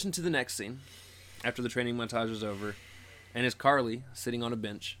transition to the next scene after the training montage is over, and it's Carly sitting on a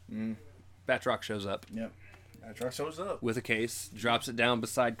bench. Batroc shows up. Yep. Batroc shows up with a case, drops it down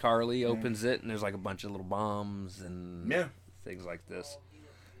beside Carly, opens it, and there's like a bunch of little bombs and things like this.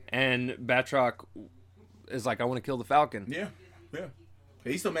 And Batroc is like, I want to kill the Falcon. Yeah.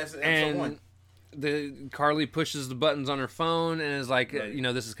 He's still messing with episode 1. Carly pushes the buttons on her phone and is like,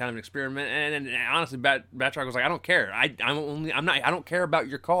 this is kind of an experiment. And honestly, Batroc was like, I don't care. I don't care about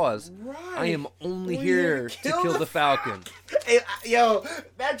your cause. Right. I am only here to kill the Falcon. Hey, yo,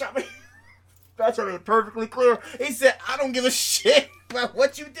 Batroc made it perfectly clear. He said, I don't give a shit about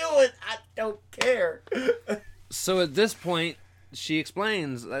what you doing. I don't care. So at this point, she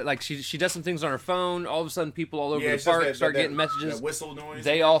explains, like, she does some things on her phone. All of a sudden, people all over the park start getting messages. That whistle noise.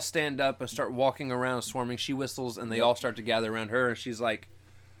 They all stand up and start walking around, swarming. She whistles, and they all start to gather around her. And she's like,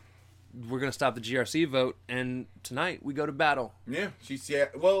 we're going to stop the GRC vote, and tonight we go to battle. Yeah.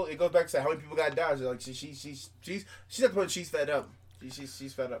 Well, it goes back to how many people got died. Like, she's at the point she's fed up.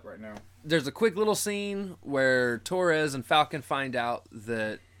 She's fed up right now. There's a quick little scene where Torres and Falcon find out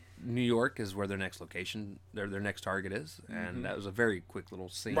that New York is where their next location, their next target is, and that was a very quick little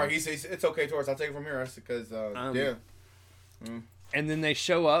scene. Right, he says, it's okay, Torres, I'll take it from here, because, And then they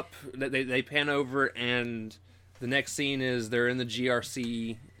show up, they pan over, and the next scene is they're in the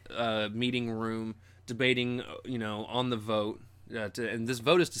GRC meeting room, debating, on the vote, and this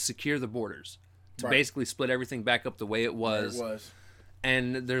vote is to secure the borders, to basically split everything back up the way it was.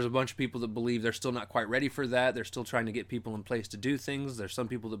 And there's a bunch of people that believe they're still not quite ready for that. They're still trying to get people in place to do things. There's some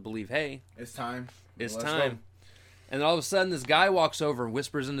people that believe, hey, it's time. It's time. Go. And then all of a sudden, this guy walks over and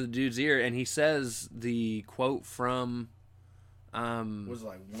whispers into the dude's ear, and he says the quote from... was it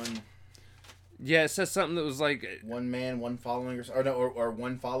like one... Yeah, it says something that was like, One man, one following, or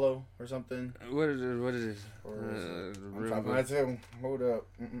one follow or something. what is it? What is it? I'm trying to find it too. Hold up.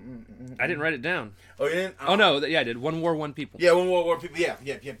 I didn't write it down. Oh, you didn't? Oh no, yeah, I did. One war, one people. Yeah, one war, people. Yeah.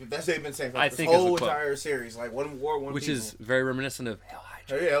 That's what they've been saying for I this think is the whole quote. entire series. Like one war, one Which people. is very reminiscent of Hell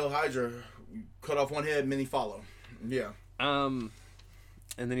Hydra. Oh, yeah, El Hydra. Cut off one head, many follow. Yeah. And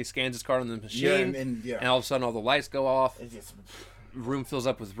then he scans his card on the machine, Yeah, and and all of a sudden all the lights go off. It's just, Room fills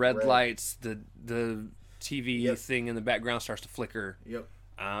up with red lights. The TV Yep. thing in the background starts to flicker. yep.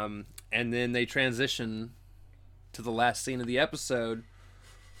 And then they transition to the last scene of the episode.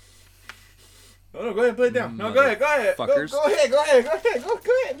 No, go ahead and put it down. No, go ahead. Go ahead,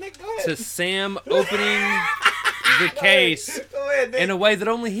 Nick. Go ahead. To Sam opening the case Go ahead, Nick. in a way that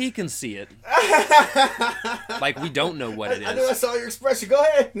only he can see it. Like we don't know what it I know I is. saw your expression. Go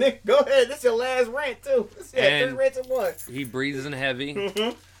ahead, Nick. Go ahead. This is your last rant too. And- 3 rants in one. He breathes in heavy,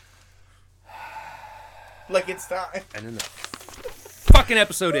 Like it's time. and then the fucking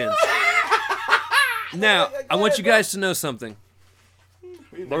episode ends. Now, I want you guys to know something.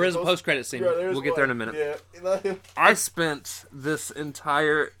 There is a post-credit scene. We'll get there in a minute. Yeah. I spent this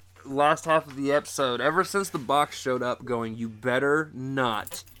entire last half of the episode, ever since the box showed up, going, you better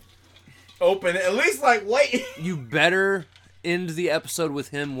not. Open it. At least like wait. You better end the episode with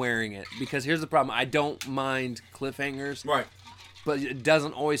him wearing it. Because here's the problem. I don't mind cliffhangers, Right. but it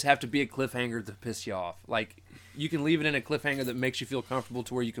doesn't always have to be a cliffhanger to piss you off. Like, you can leave it in a cliffhanger that makes you feel comfortable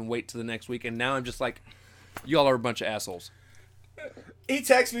to where you can wait to the next week. And now I'm just like, y'all are a bunch of assholes. He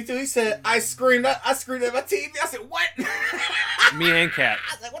texted me too. He said, I screamed at my TV. I said, what? Me and Kat.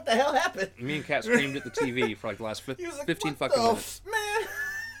 I was like, what the hell happened? Me and Kat screamed at the TV for like the last He was like, 15 what fucking the minutes.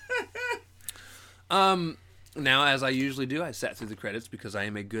 Man. Now, as I usually do, I sat through the credits because I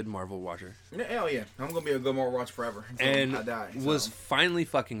am a good Marvel watcher. Yeah, hell yeah. I'm going to be a good more watch forever. Until And I die. So. was finally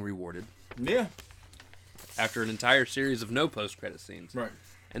fucking rewarded Yeah. after an entire series of no post-credit scenes. Right.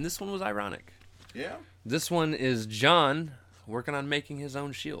 And this one was ironic. Yeah. This one is John working on making his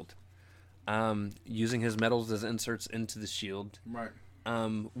own shield. Using his metals as inserts into the shield. Right.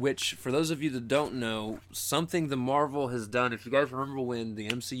 Which, for those of you that don't know, something the Marvel has done, if you guys remember when the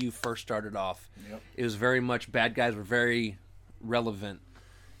MCU first started off, Yep. it was very much bad guys were very relevant,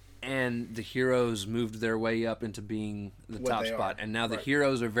 and the heroes moved their way up into being the What top they spot. are. And now the Right.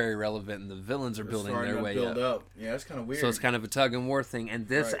 heroes are very relevant, and the villains are building Starting their to way build up. Yeah, that's kind of weird. So it's kind of a tug and war thing. And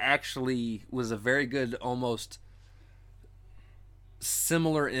this Right. actually was a very good, almost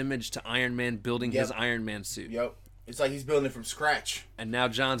similar image to Iron Man building his Yep. Iron Man suit. Yep. It's like he's building it from scratch. And now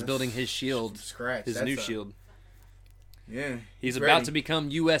John's building his shield, From scratch. his That's new a- shield. Yeah. He's ready. about to become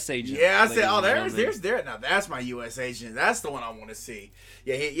U.S. agent. Yeah, I ladies said, oh, and there's gentlemen. there. Now that's my U.S. agent. That's the one I want to see.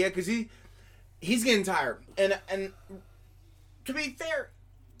 Yeah, because he's getting tired. And to be fair,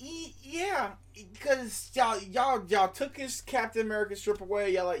 yeah, because y'all took his Captain America strip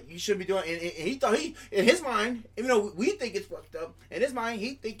away. Y'all like you shouldn't be doing. And he thought in his mind, even though we think it's fucked up, in his mind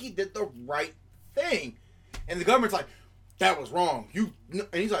he think he did the right thing, and the government's like, that was wrong. And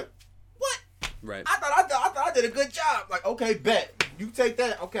he's like, what? Right. I thought I did a good job. Like, okay, bet. You take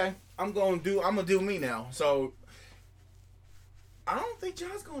that. Okay. I'm gonna do me now. So I don't think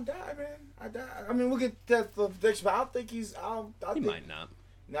John's gonna die, man. I mean, we'll get that the prediction, but I don't think he's. I He think, might not.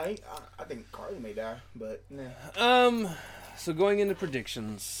 No, I think Carly may die, but nah. So going into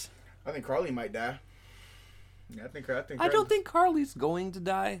predictions, I think Carly might die. Yeah, I think. I don't think Carly's going to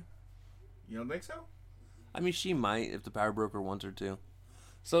die. You don't think so? I mean, she might if the Power Broker wants her to.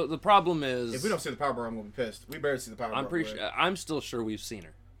 So the problem is, If we don't see the Power Broker, I'm gonna be pissed. We better see the Power Broker. I'm pretty right? sure. I'm still sure we've seen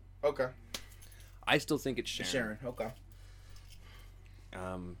her. Okay. I still think it's Sharon. Sharon. Okay.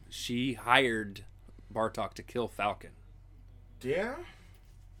 She hired Bartok to kill Falcon Yeah.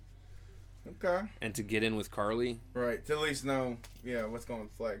 Okay. and to get in with Carly. Right. To at least know, what's going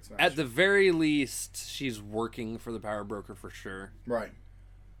to Flag Smash. At the very least, she's working for the Power Broker for sure. Right.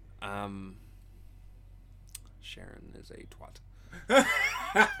 Sharon is a twat.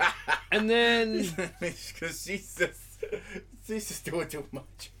 And then Because she's just doing too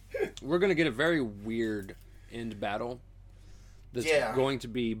much. we're gonna get a very weird end battle. That's Yeah. going to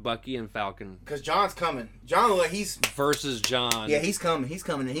be Bucky and Falcon Because John's coming. John look like he's versus John. he's coming. He's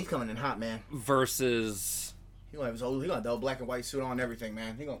coming in hot, man. Versus He gonna have his old, he gonna have a black and white suit on and everything,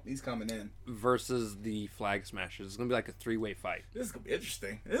 man. He's coming in. the Flag Smashers. It's gonna be like a 3-way fight. This is gonna be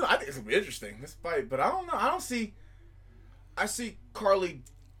interesting. I think it's gonna be interesting, this fight. But I don't know. I see Carly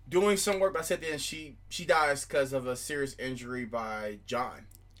doing some work, but I said then she dies because of a serious injury by John.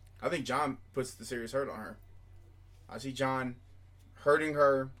 I think John puts the serious hurt on her. I see John hurting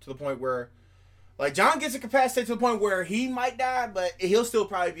her to the point where, like, John gets incapacitated to the point where he might die, but he'll still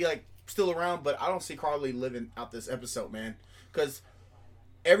probably be like still around, but I don't see Carly living out this episode, man. Because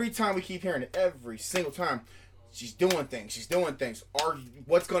every time we keep hearing it, every single time, she's doing things. Or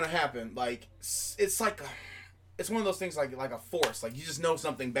what's going to happen? Like, it's like, it's one of those things like a force. Like, you just know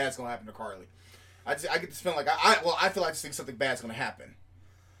something bad's going to happen to Carly. I get this feeling like, I feel like I just think something bad's going to happen.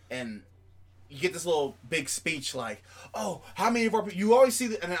 And you get this little big speech like, oh, how many of our people, you always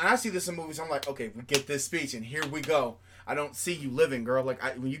see, and I see this in movies, I'm like, okay, we get this speech, and here we go. I don't see you living, girl. Like,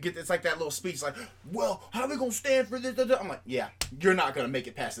 when you get, it's like that little speech, like, well, how are we gonna stand for this? I'm like, yeah, you're not gonna make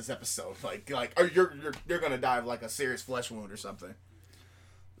it past this episode. Like, or you're gonna die of like a serious flesh wound or something.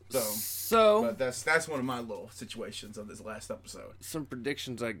 So, but that's one of my little situations of this last episode. Some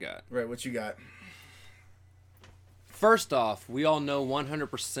predictions I got. Right, what you got? First off, we all know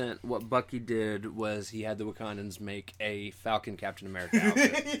 100% what Bucky did was he had the Wakandans make a Falcon Captain America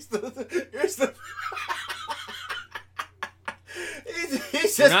outfit.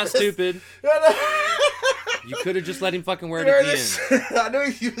 You're not stupid. You could have just let him fucking wear it at the end. I know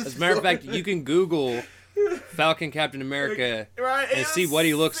he was. As a matter of fact, you can Google Falcon Captain America and see what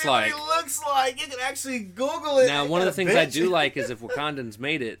he looks like. You can actually Google it. Now, one of the things I do like is if Wakandans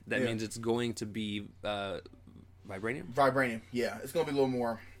made it, that means it's going to be vibranium. Vibranium, yeah. It's going to be a little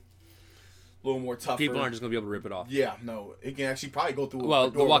more tougher. People aren't just going to be able to rip it off. Yeah, no. It can actually probably go through Well,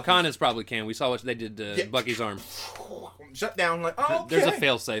 the Wakandans probably can. We saw what they did to Bucky's arm. Shut down. Like, oh, okay. There's a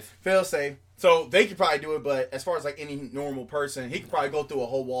fail-safe. Fail-safe. So they could probably do it, but as far as like any normal person, he could probably go through a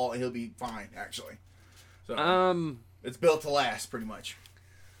whole wall and he'll be fine, actually. So it's built to last, pretty much.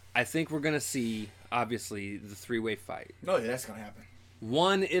 I think we're going to see, obviously, the three-way fight. Oh, yeah, that's going to happen.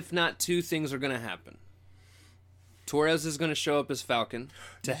 One, if not two, things are going to happen. Torres is going to show up as Falcon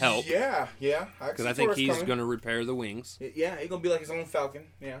to help. Yeah. Because I think he's going to repair the wings. Yeah, he's going to be like his own Falcon.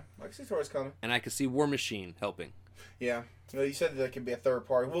 Yeah, I can see Torres coming. And I can see War Machine helping. Yeah. Well, you said there could be a third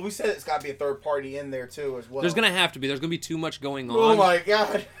party. Well, we said it's got to be a third party in there, too, as well. There's going to have to be. There's going to be too much going on. Oh, my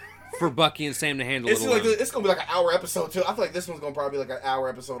God. For Bucky and Sam to handle it alone. It's going to be like an hour episode, too. I feel like this one's going to probably be like an hour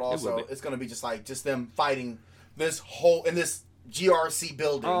episode also. It's going to be just them fighting in this GRC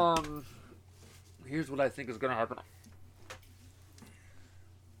building. Here's what I think is going to happen.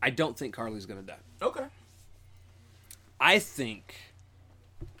 I don't think Carly's going to die. Okay. I think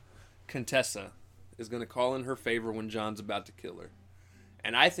Contessa is going to call in her favor when John's about to kill her.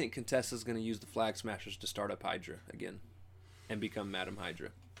 And I think Contessa's going to use the Flag Smashers to start up Hydra again and become Madam Hydra.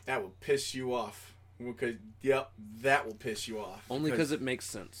 That will piss you off. That will piss you off. Only because it makes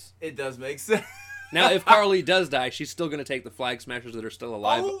sense. It does make sense. Now, if Carly does die, she's still going to take the Flag Smashers that are still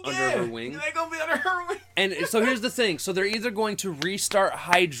alive under her wing. They're going to be under her wing. And so here's the thing. So they're either going to restart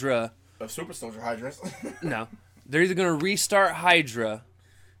Hydra. Super Soldier Hydras. No. They're either going to restart Hydra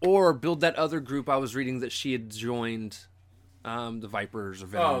or build that other group I was reading that she had joined, the Vipers or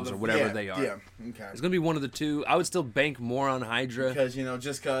Venoms or whatever they are. Yeah, okay. It's going to be one of the two. I would still bank more on Hydra. Because,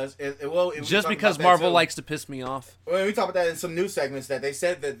 just because. Just because Marvel likes to piss me off. Well, we talked about that in some news segments that they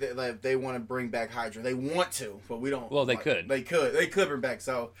said that they want to bring back Hydra. They want to, but we don't. Well, they could. They could bring back.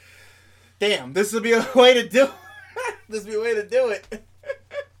 So, damn, this would be a way to do this would be a way to do it.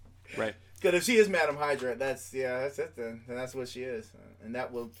 Right. Because if she is Madam Hydra, that's it then. And that's what she is. And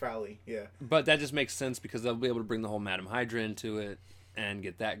that will probably, yeah. But that just makes sense because they'll be able to bring the whole Madam Hydra into it and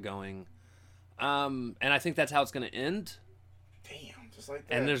get that going. And I think that's how it's going to end. Damn, just like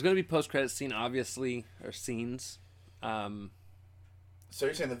that. And there's going to be post-credit scene, obviously, or scenes. So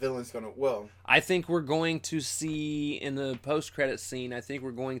you're saying the villain's going to, well. I think we're going to see, in the post-credit scene, I think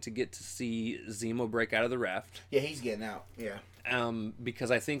we're going to get to see Zemo break out of the raft. Yeah, he's getting out, yeah. Because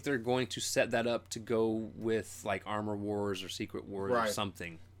I think they're going to set that up to go with like Armor Wars or Secret Wars or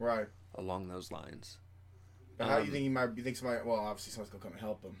something, right, along those lines. But how do you think he might? You think somebody? Well, obviously someone's gonna come and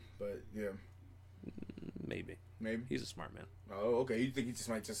help him, but yeah, maybe he's a smart man. Oh, okay. You think he just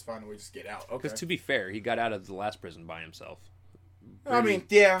might just find a way to just get out? Okay. Because to be fair, he got out of the last prison by himself. Pretty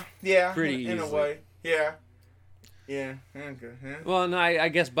in a way, yeah. Yeah. Okay. Yeah. Well, no, I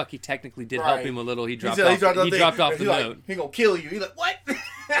guess Bucky technically did help him a little. He dropped off the note. He gonna kill you. He's like, what?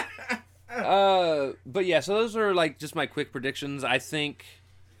 But yeah, so those are like just my quick predictions. I think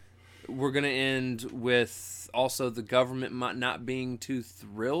we're gonna end with also the government not being too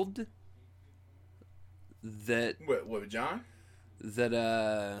thrilled that what John?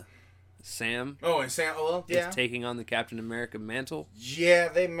 That Sam. Oh, and Sam. Well, yeah. Is taking on the Captain America mantle. Yeah,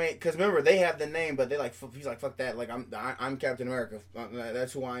 they may. Because remember, they have the name, but they like. He's like, fuck that. Like, I'm Captain America.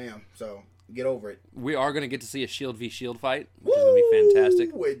 That's who I am. So get over it. We are gonna get to see a Shield v Shield fight, which is gonna be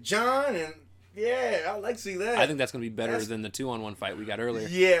fantastic with John and I like to see that. I think that's gonna be better than the 2-on-1 fight we got earlier.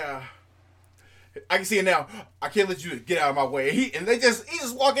 Yeah. I can see it now. I can't let you get out of my way. He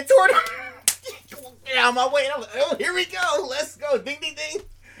just walking toward him. Get out of my way. And I'm like, oh, here we go. Let's go. Ding, ding, ding.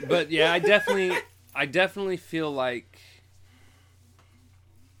 But yeah, I definitely feel like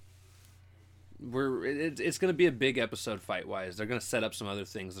it's going to be a big episode fight wise. They're going to set up some other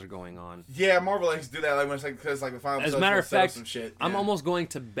things that are going on. Yeah, Marvel likes to do that. Like when it's like because like the final. As a matter of fact, some shit. I'm almost going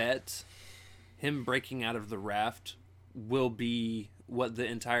to bet him breaking out of the raft will be what the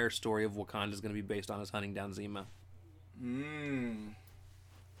entire story of Wakanda is going to be based on, is hunting down Zemo.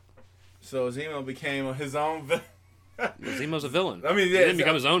 So Zemo became his own villain. Zemo's a villain. I mean, he didn't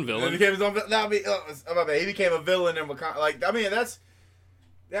become his own villain. He became his own villain. No, I mean, he became a villain in Wakanda. Like, I mean, that's...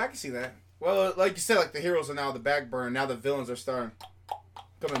 Yeah, I can see that. Well, like you said, like, the heroes are now the back burner. Now the villains are starting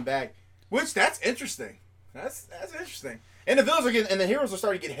coming back. Which, that's interesting. That's interesting. And the villains are getting... And the heroes are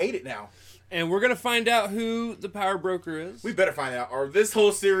starting to get hated now. And we're going to find out who the power broker is. We better find out. Or this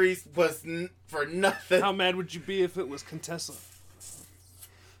whole series was for nothing. How mad would you be if it was Contessa?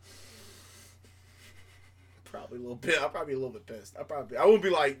 Probably a little bit. I'll probably be a little bit pissed. I wouldn't be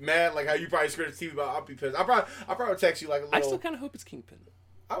like mad like how you probably screwed the TV about. I'll be pissed. I'll probably text you like a little. I still kind of hope it's Kingpin.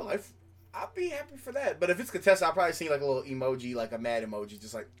 I'll be happy for that. But if it's Contessa, I'll probably see like a little emoji, like a mad emoji,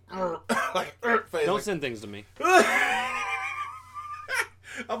 just like face. Don't send things to me.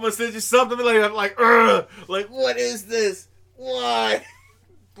 I'm gonna send you something like what is this? Why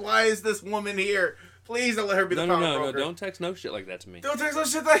is this woman here? Please don't let her be the power broker. No, don't text no shit like that to me. Don't text no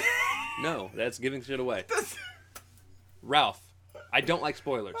shit like No, that's giving shit away. Ralph, I don't like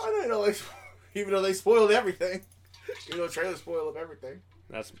spoilers. I don't know, even though they spoiled everything. Even though the trailer spoiled everything.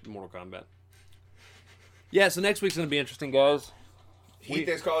 That's Mortal Kombat. Yeah, so next week's gonna be interesting, guys. He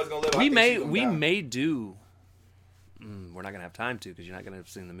thinks Carla's gonna live. We may do. We're not gonna have time to because you're not gonna have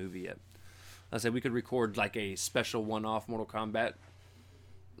seen the movie yet. I said we could record like a special one-off Mortal Kombat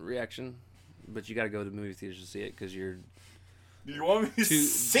reaction, but you got to go to the movie theaters to see it because you're. Do you want me to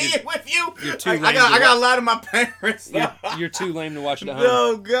see it with you? You're too lame. I got a lot of my parents. You're too lame to watch it at home.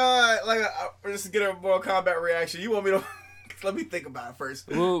 Oh God! Like just to get a Mortal Kombat reaction. You want me to? Let me think about it first.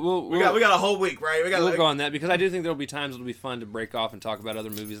 We got a whole week, right? We'll go on that because I do think there'll be times it'll be fun to break off and talk about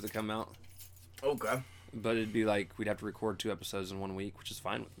other movies that come out. Okay. But it'd be like we'd have to record 2 episodes in 1 week, which is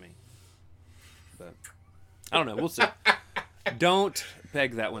fine with me. But I don't know. We'll see. Don't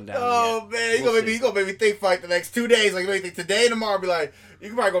peg that one down. Oh yet. Man, you gonna make me think for like the next 2 days. Like you make me think today and tomorrow. Be like, you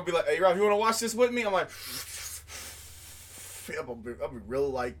can probably gonna be like, hey Ralph, you wanna watch this with me? I'm like, I'll be real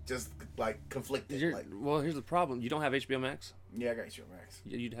like just like conflicted. Well, here's the problem. You don't have HBO Max. Yeah, I got HBO Max.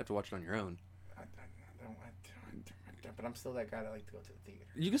 You'd have to watch it on your own. I don't, but I'm still that guy that like to go to the theater.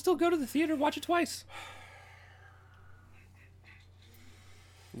 You can still go to the theater, watch it twice.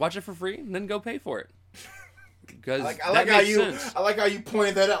 Watch it for free, and then go pay for it. Because I like how you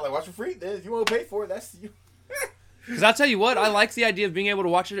pointed that out. Like, watch for free. Then if you want to pay for it, that's you. Because I'll tell you what, I like the idea of being able to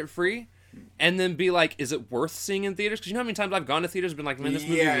watch it at free, and then be like, is it worth seeing in theaters? Because you know how many times I've gone to theaters and been like, man, this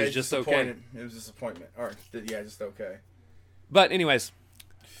movie was just okay. It was disappointment. Or just okay. But anyways,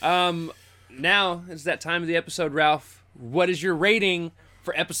 now it's that time of the episode, Ralph. What is your rating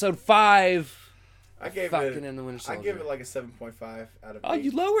for episode 5? I gave it like a 7.5 out of 8. Oh,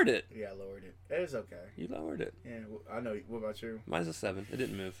 you lowered it. Yeah, I lowered it. It is okay. You lowered it. Yeah, I know. What about you? Mine's a 7. It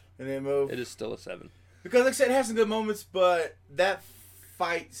didn't move. It didn't move? It is still a 7. Because, like I said, it has some good moments, but that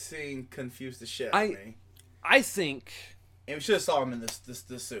fight scene confused the shit out of me. I think... And we should have saw him in this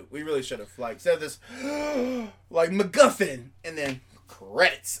suit. We really should have. Like, instead of this, like, MacGuffin, and then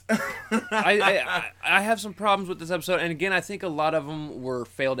credits. I have some problems with this episode, and again, I think a lot of them were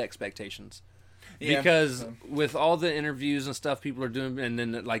failed expectations. Yeah, because with all the interviews and stuff people are doing, and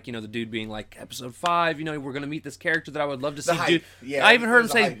then like the dude being like episode 5, we're gonna meet this character that I would love to see. Dude, yeah, I even heard him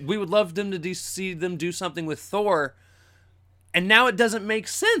say we would love them to see them do something with Thor, and now it doesn't make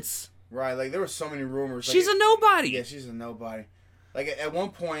sense. Right, like there were so many rumors. She's a nobody. Yeah, she's a nobody. Like at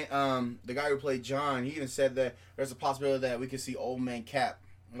one point, the guy who played John, he even said that there's a possibility that we could see Old Man Cap.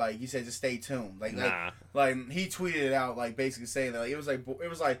 Like he said, just stay tuned. Like he tweeted it out, like basically saying that like, it was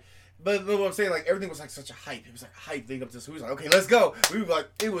like. But what I'm saying, like, everything was, like, such a hype. It was, like, a hype thing up to this. We was like, okay, let's go. We were, like,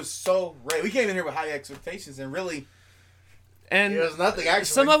 it was so great. We came in here with high expectations, and really, and it was nothing, actually.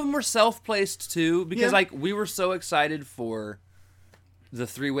 Some of them were self-placed, too, because, like, we were so excited for the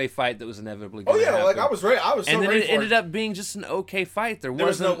 3-way fight that was inevitably going to happen. Like, I was ready. I was so ready for it. And then it ended up being just an okay fight. There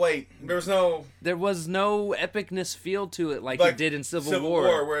was no epicness feel to it like it did in Civil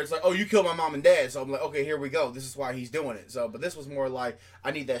War. Where it's like, oh, you killed my mom and dad. So I'm like, okay, here we go. This is why he's doing it. So, but this was more like,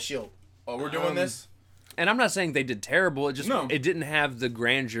 I need that shield. Oh, we're doing this? And I'm not saying they did terrible. It just it didn't have the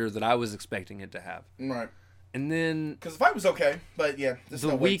grandeur that I was expecting it to have. Right. And then because the fight was okay, but yeah,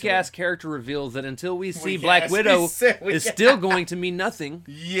 the weak ass character reveals that until we see Weak Black ass. Widow We is said- still going to mean nothing.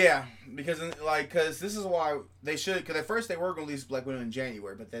 Yeah, because this is why they should. Because at first they were going to release Black Widow in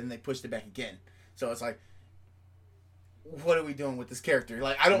January, but then they pushed it back again. So it's like, what are we doing with this character?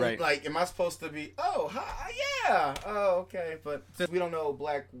 Like, I don't like. Am I supposed to be? Oh, hi, yeah. Oh, okay. But since we don't know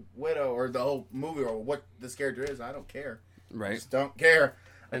Black Widow or the whole movie or what this character is, I don't care. Right. I just don't care.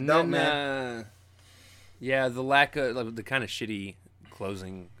 And then, yeah, the lack of like, the kind of shitty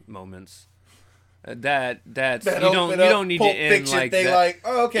closing moments. That's you don't need to end like they that. Like,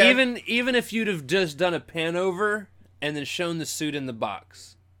 oh, okay. Even if you'd have just done a pan over and then shown the suit in the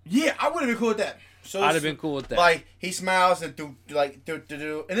box. Yeah, I would have been cool with that. So I'd have been cool with that. Like he smiles and do,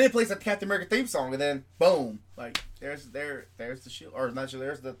 and then it plays a Captain America theme song, and then boom, like there's the shield, or not sure,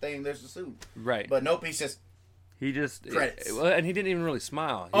 there's the thing, there's the suit. Right. But nope, he just credits. And he didn't even really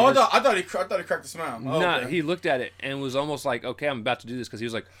smile. I thought he cracked a smile. No, he looked at it and was almost like, okay, I'm about to do this, because he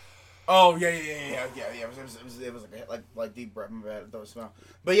was like, oh yeah. It was like deep breath. My bad, throw a smile.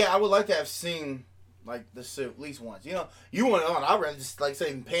 But yeah, I would like to have seen like the suit at least once. You know, you want it on. I'd rather just like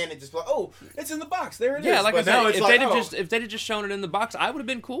say pan it, just like, oh, it's in the box. There it is. Yeah, like but I said, if they'd have just shown it in the box, I would have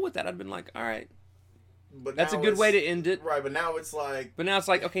been cool with that. I'd been like, all right. But that's a good way to end it. Right, but now it's like... But now it's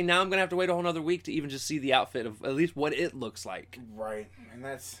like, okay, now I'm going to have to wait a whole nother week to even just see the outfit of at least what it looks like. Right, and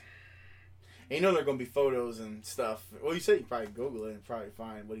that's... And you know there are going to be photos and stuff. Well, you said you probably Google it and probably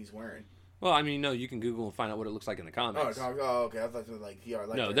find what he's wearing. Well, I mean, no, you can Google and find out what it looks like in the comics. Oh okay. I thought it was like...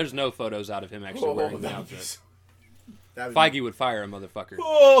 No, there's no photos out of him actually wearing the outfit. Feige would fire a motherfucker.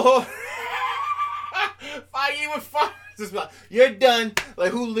 Oh. Feige would fire... Just like, you're done.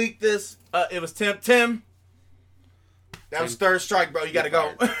 Like, who leaked this? It was Tim. That was third strike, bro. You gotta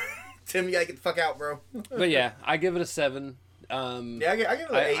go. Tim, you gotta get the fuck out, bro. But yeah, I give it a 7. I give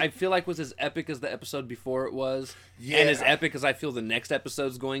it an 8. I feel like it was as epic as the episode before it was. Yeah. And as epic as I feel the next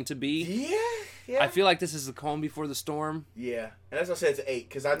episode's going to be. Yeah. I feel like this is the calm before the storm. Yeah. And that's why I said it's an 8,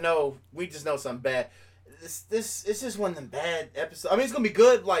 because I know, we just know something bad. This it's just one of them bad episodes. I mean, it's gonna be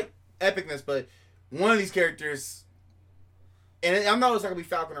good, like, epicness, but one of these characters... And I know it's not going to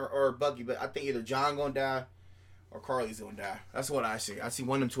be Falcon or Bucky, but I think either John going to die or Carly's going to die. That's what I see. I see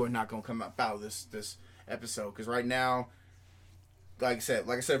one of them two are not going to come out of this episode. Because right now, like I said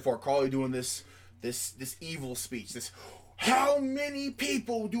before, Carly doing this evil speech. This, how many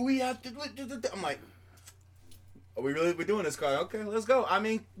people do we have to... I'm like, are we really doing this, Carly? Okay, let's go. I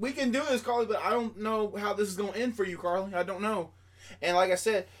mean, we can do this, Carly, but I don't know how this is going to end for you, Carly. I don't know. And like I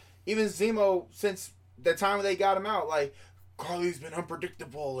said, even Zemo, since the time they got him out, like... Carly's been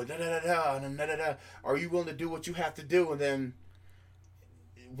unpredictable, and da-da-da-da. Are you willing to do what you have to do? And then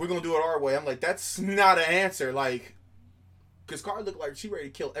we're going to do it our way. I'm like, that's not an answer. Like, because Carly looked like she ready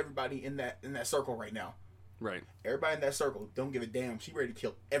to kill everybody in that circle right now. Right. Everybody in that circle, don't give a damn. She ready to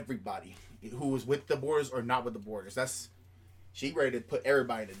kill everybody who was with the Borders or not with the Borders. She ready to put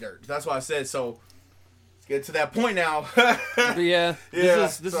everybody in the dirt. That's why I said, so let's get to that point now. But yeah,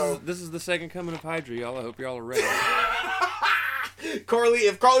 this is the second coming of Hydra, y'all. I hope y'all are ready. Carly,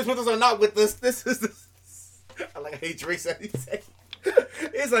 if Carly's with us or not with us, this is the... I like how he drinks that.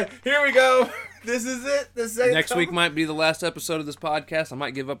 He's like, here we go. This is it. Next week might be the last episode of this podcast. I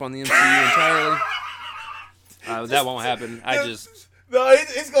might give up on the MCU entirely. That won't happen. No,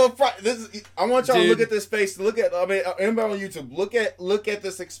 it's gonna. I want y'all to look at this face. Everybody on YouTube, look at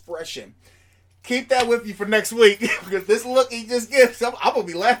this expression. Keep that with you for next week, because this look he just gives. I'm gonna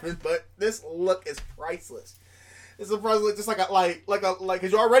be laughing, but this look is priceless. It's surprisingly just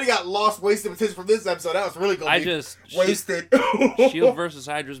because you already got wasted potential from this episode. That was really going to be wasted. Shield versus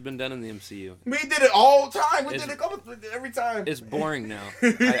Hydra's been done in the MCU. We did it all the time. We did it every time. It's boring now.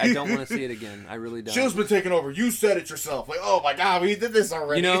 I don't want to see it again. I really don't. Shield's been taken over. You said it yourself. Like, oh my god, we did this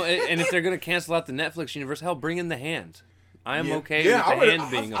already. You know, and if they're going to cancel out the Netflix universe, hell, bring in the Hand. I am okay with the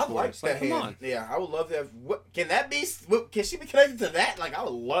Hand being a force. Like, come on. Yeah, I would love to have... Can that be... Can she be connected to that? Like, I would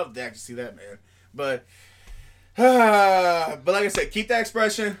love to actually see that, man. But like I said, keep that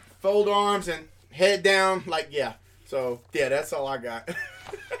expression, fold arms, and head down. Like, yeah. So, yeah, that's all I got.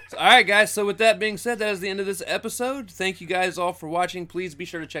 All right, guys. So, with that being said, that is the end of this episode. Thank you guys all for watching. Please be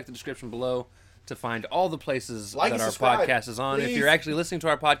sure to check the description below to find all the places that our podcast is on. Please. If you're actually listening to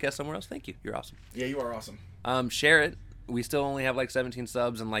our podcast somewhere else, thank you. You're awesome. Yeah, you are awesome. Share it. We still only have like 17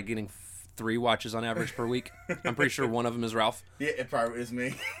 subs and like getting 3 watches on average per week. I'm pretty sure one of them is Ralph. Yeah, it probably is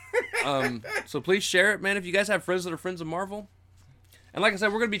me. So please share it, man. If you guys have friends that are friends of Marvel. And like I said,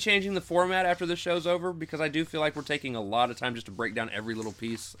 we're going to be changing the format after this show's over, because I do feel like we're taking a lot of time just to break down every little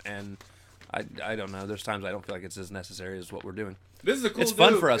piece. And I don't know. There's times I don't feel like it's as necessary as what we're doing. This is a cool. It's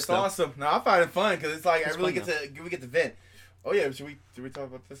fun for us, It's though. awesome. No, I find it fun because it's like It's I really fun, we get to vent. Oh yeah, should we talk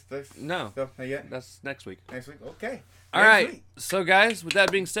about this No. stuff? Not yet. That's next week. Next week. Okay. All Next right. week. So, guys, with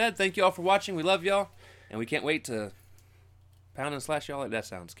that being said, thank you all for watching. We love y'all, and we can't wait to pound and slash y'all. That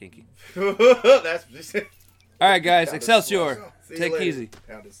sounds kinky. That's just All right, guys. Pound and Excelsior. slash. See you Take it later. easy.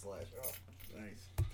 Pound and slash. Oh.